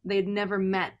whom they'd never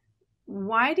met.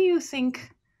 Why do you think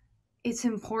it's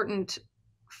important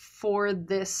for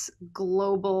this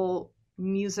global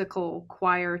musical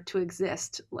choir to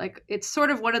exist? Like, it's sort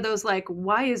of one of those, like,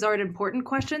 why is art important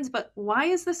questions, but why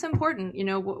is this important?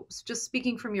 Just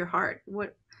speaking from your heart,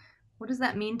 what does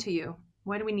that mean to you?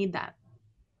 Why do we need that?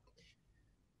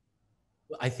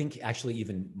 I think actually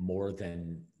even more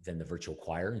than the virtual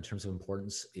choir in terms of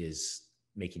importance is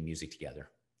making music together.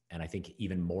 And I think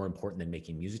even more important than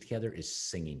making music together is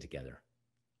singing together.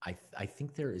 I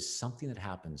think there is something that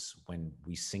happens when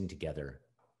we sing together.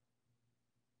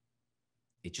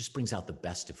 It just brings out the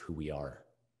best of who we are.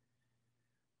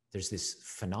 There's this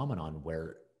phenomenon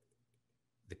where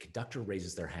the conductor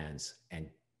raises their hands and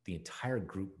the entire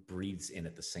group breathes in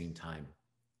at the same time.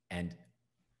 And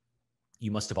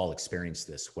you must have all experienced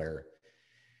this where,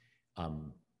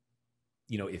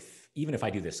 even if I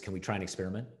do this, can we try an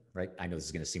experiment, right? I know this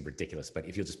is going to seem ridiculous, but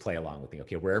if you'll just play along with me,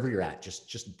 okay, wherever you're at,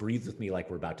 just breathe with me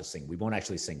like we're about to sing. We won't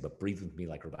actually sing, but breathe with me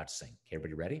like we're about to sing. Okay,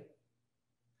 everybody ready?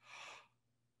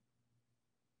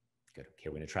 Good. Okay,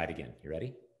 we're going to try it again. You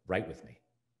ready? Right with me.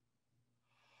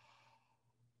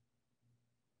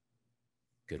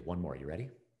 Good. One more. You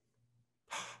ready?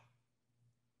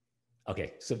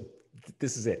 Okay, so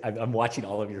this is it. I'm watching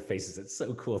all of your faces. It's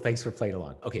so cool. Thanks for playing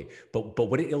along. Okay, but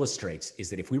what it illustrates is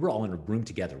that if we were all in a room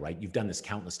together, right? You've done this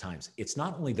countless times. It's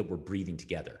not only that we're breathing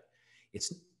together.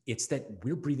 It's it's that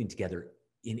we're breathing together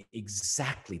in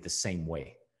exactly the same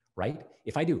way, right?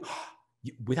 If I do,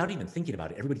 without even thinking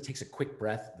about it, everybody takes a quick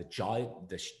breath, the jaw,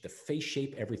 the face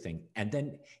shape, everything. And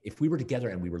then if we were together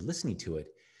and we were listening to it,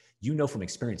 you know from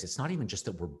experience, it's not even just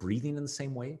that we're breathing in the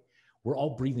same way, we're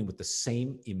all breathing with the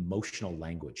same emotional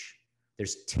language.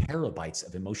 There's terabytes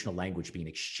of emotional language being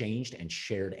exchanged and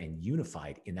shared and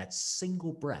unified in that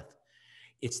single breath.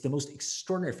 It's the most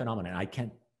extraordinary phenomenon. I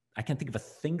can't think of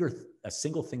a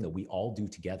single thing that we all do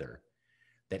together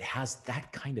that has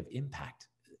that kind of impact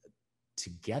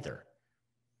together.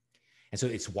 And so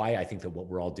it's why I think that what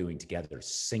we're all doing together,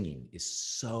 singing, is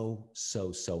so,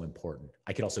 so, so important.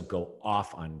 I could also go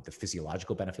off on the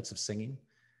physiological benefits of singing.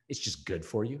 It's just good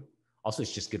for you. Also,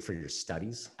 it's just good for your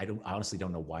studies. I honestly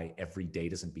don't know why every day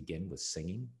doesn't begin with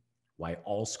singing, why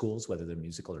all schools, whether they're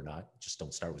musical or not, just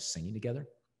don't start with singing together.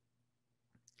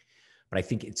 But I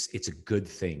think it's a good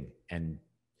thing. And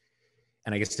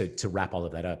I guess to wrap all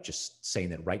of that up, just saying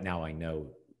that right now I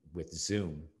know with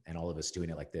Zoom and all of us doing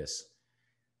it like this,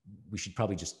 we should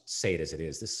probably just say it as it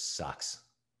is. This sucks.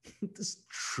 This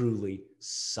truly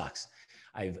sucks.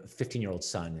 I have a 15-year-old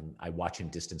son and I watch him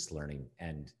distance learning,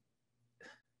 and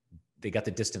they got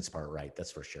the distance part right.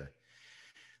 That's for sure.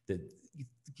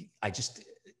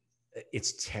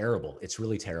 It's terrible. It's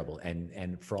really terrible.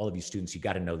 And for all of you students, you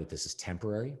got to know that this is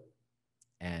temporary,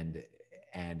 and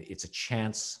it's a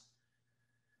chance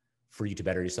for you to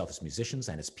better yourself as musicians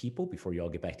and as people before you all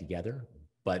get back together.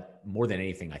 But more than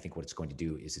anything, I think what it's going to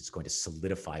do is it's going to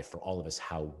solidify for all of us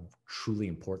how truly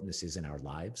important this is in our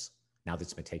lives now that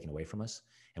it's been taken away from us.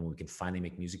 And when we can finally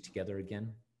make music together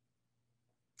again,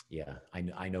 yeah,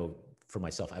 I know for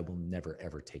myself, I will never,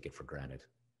 ever take it for granted.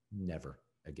 Never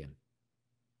again.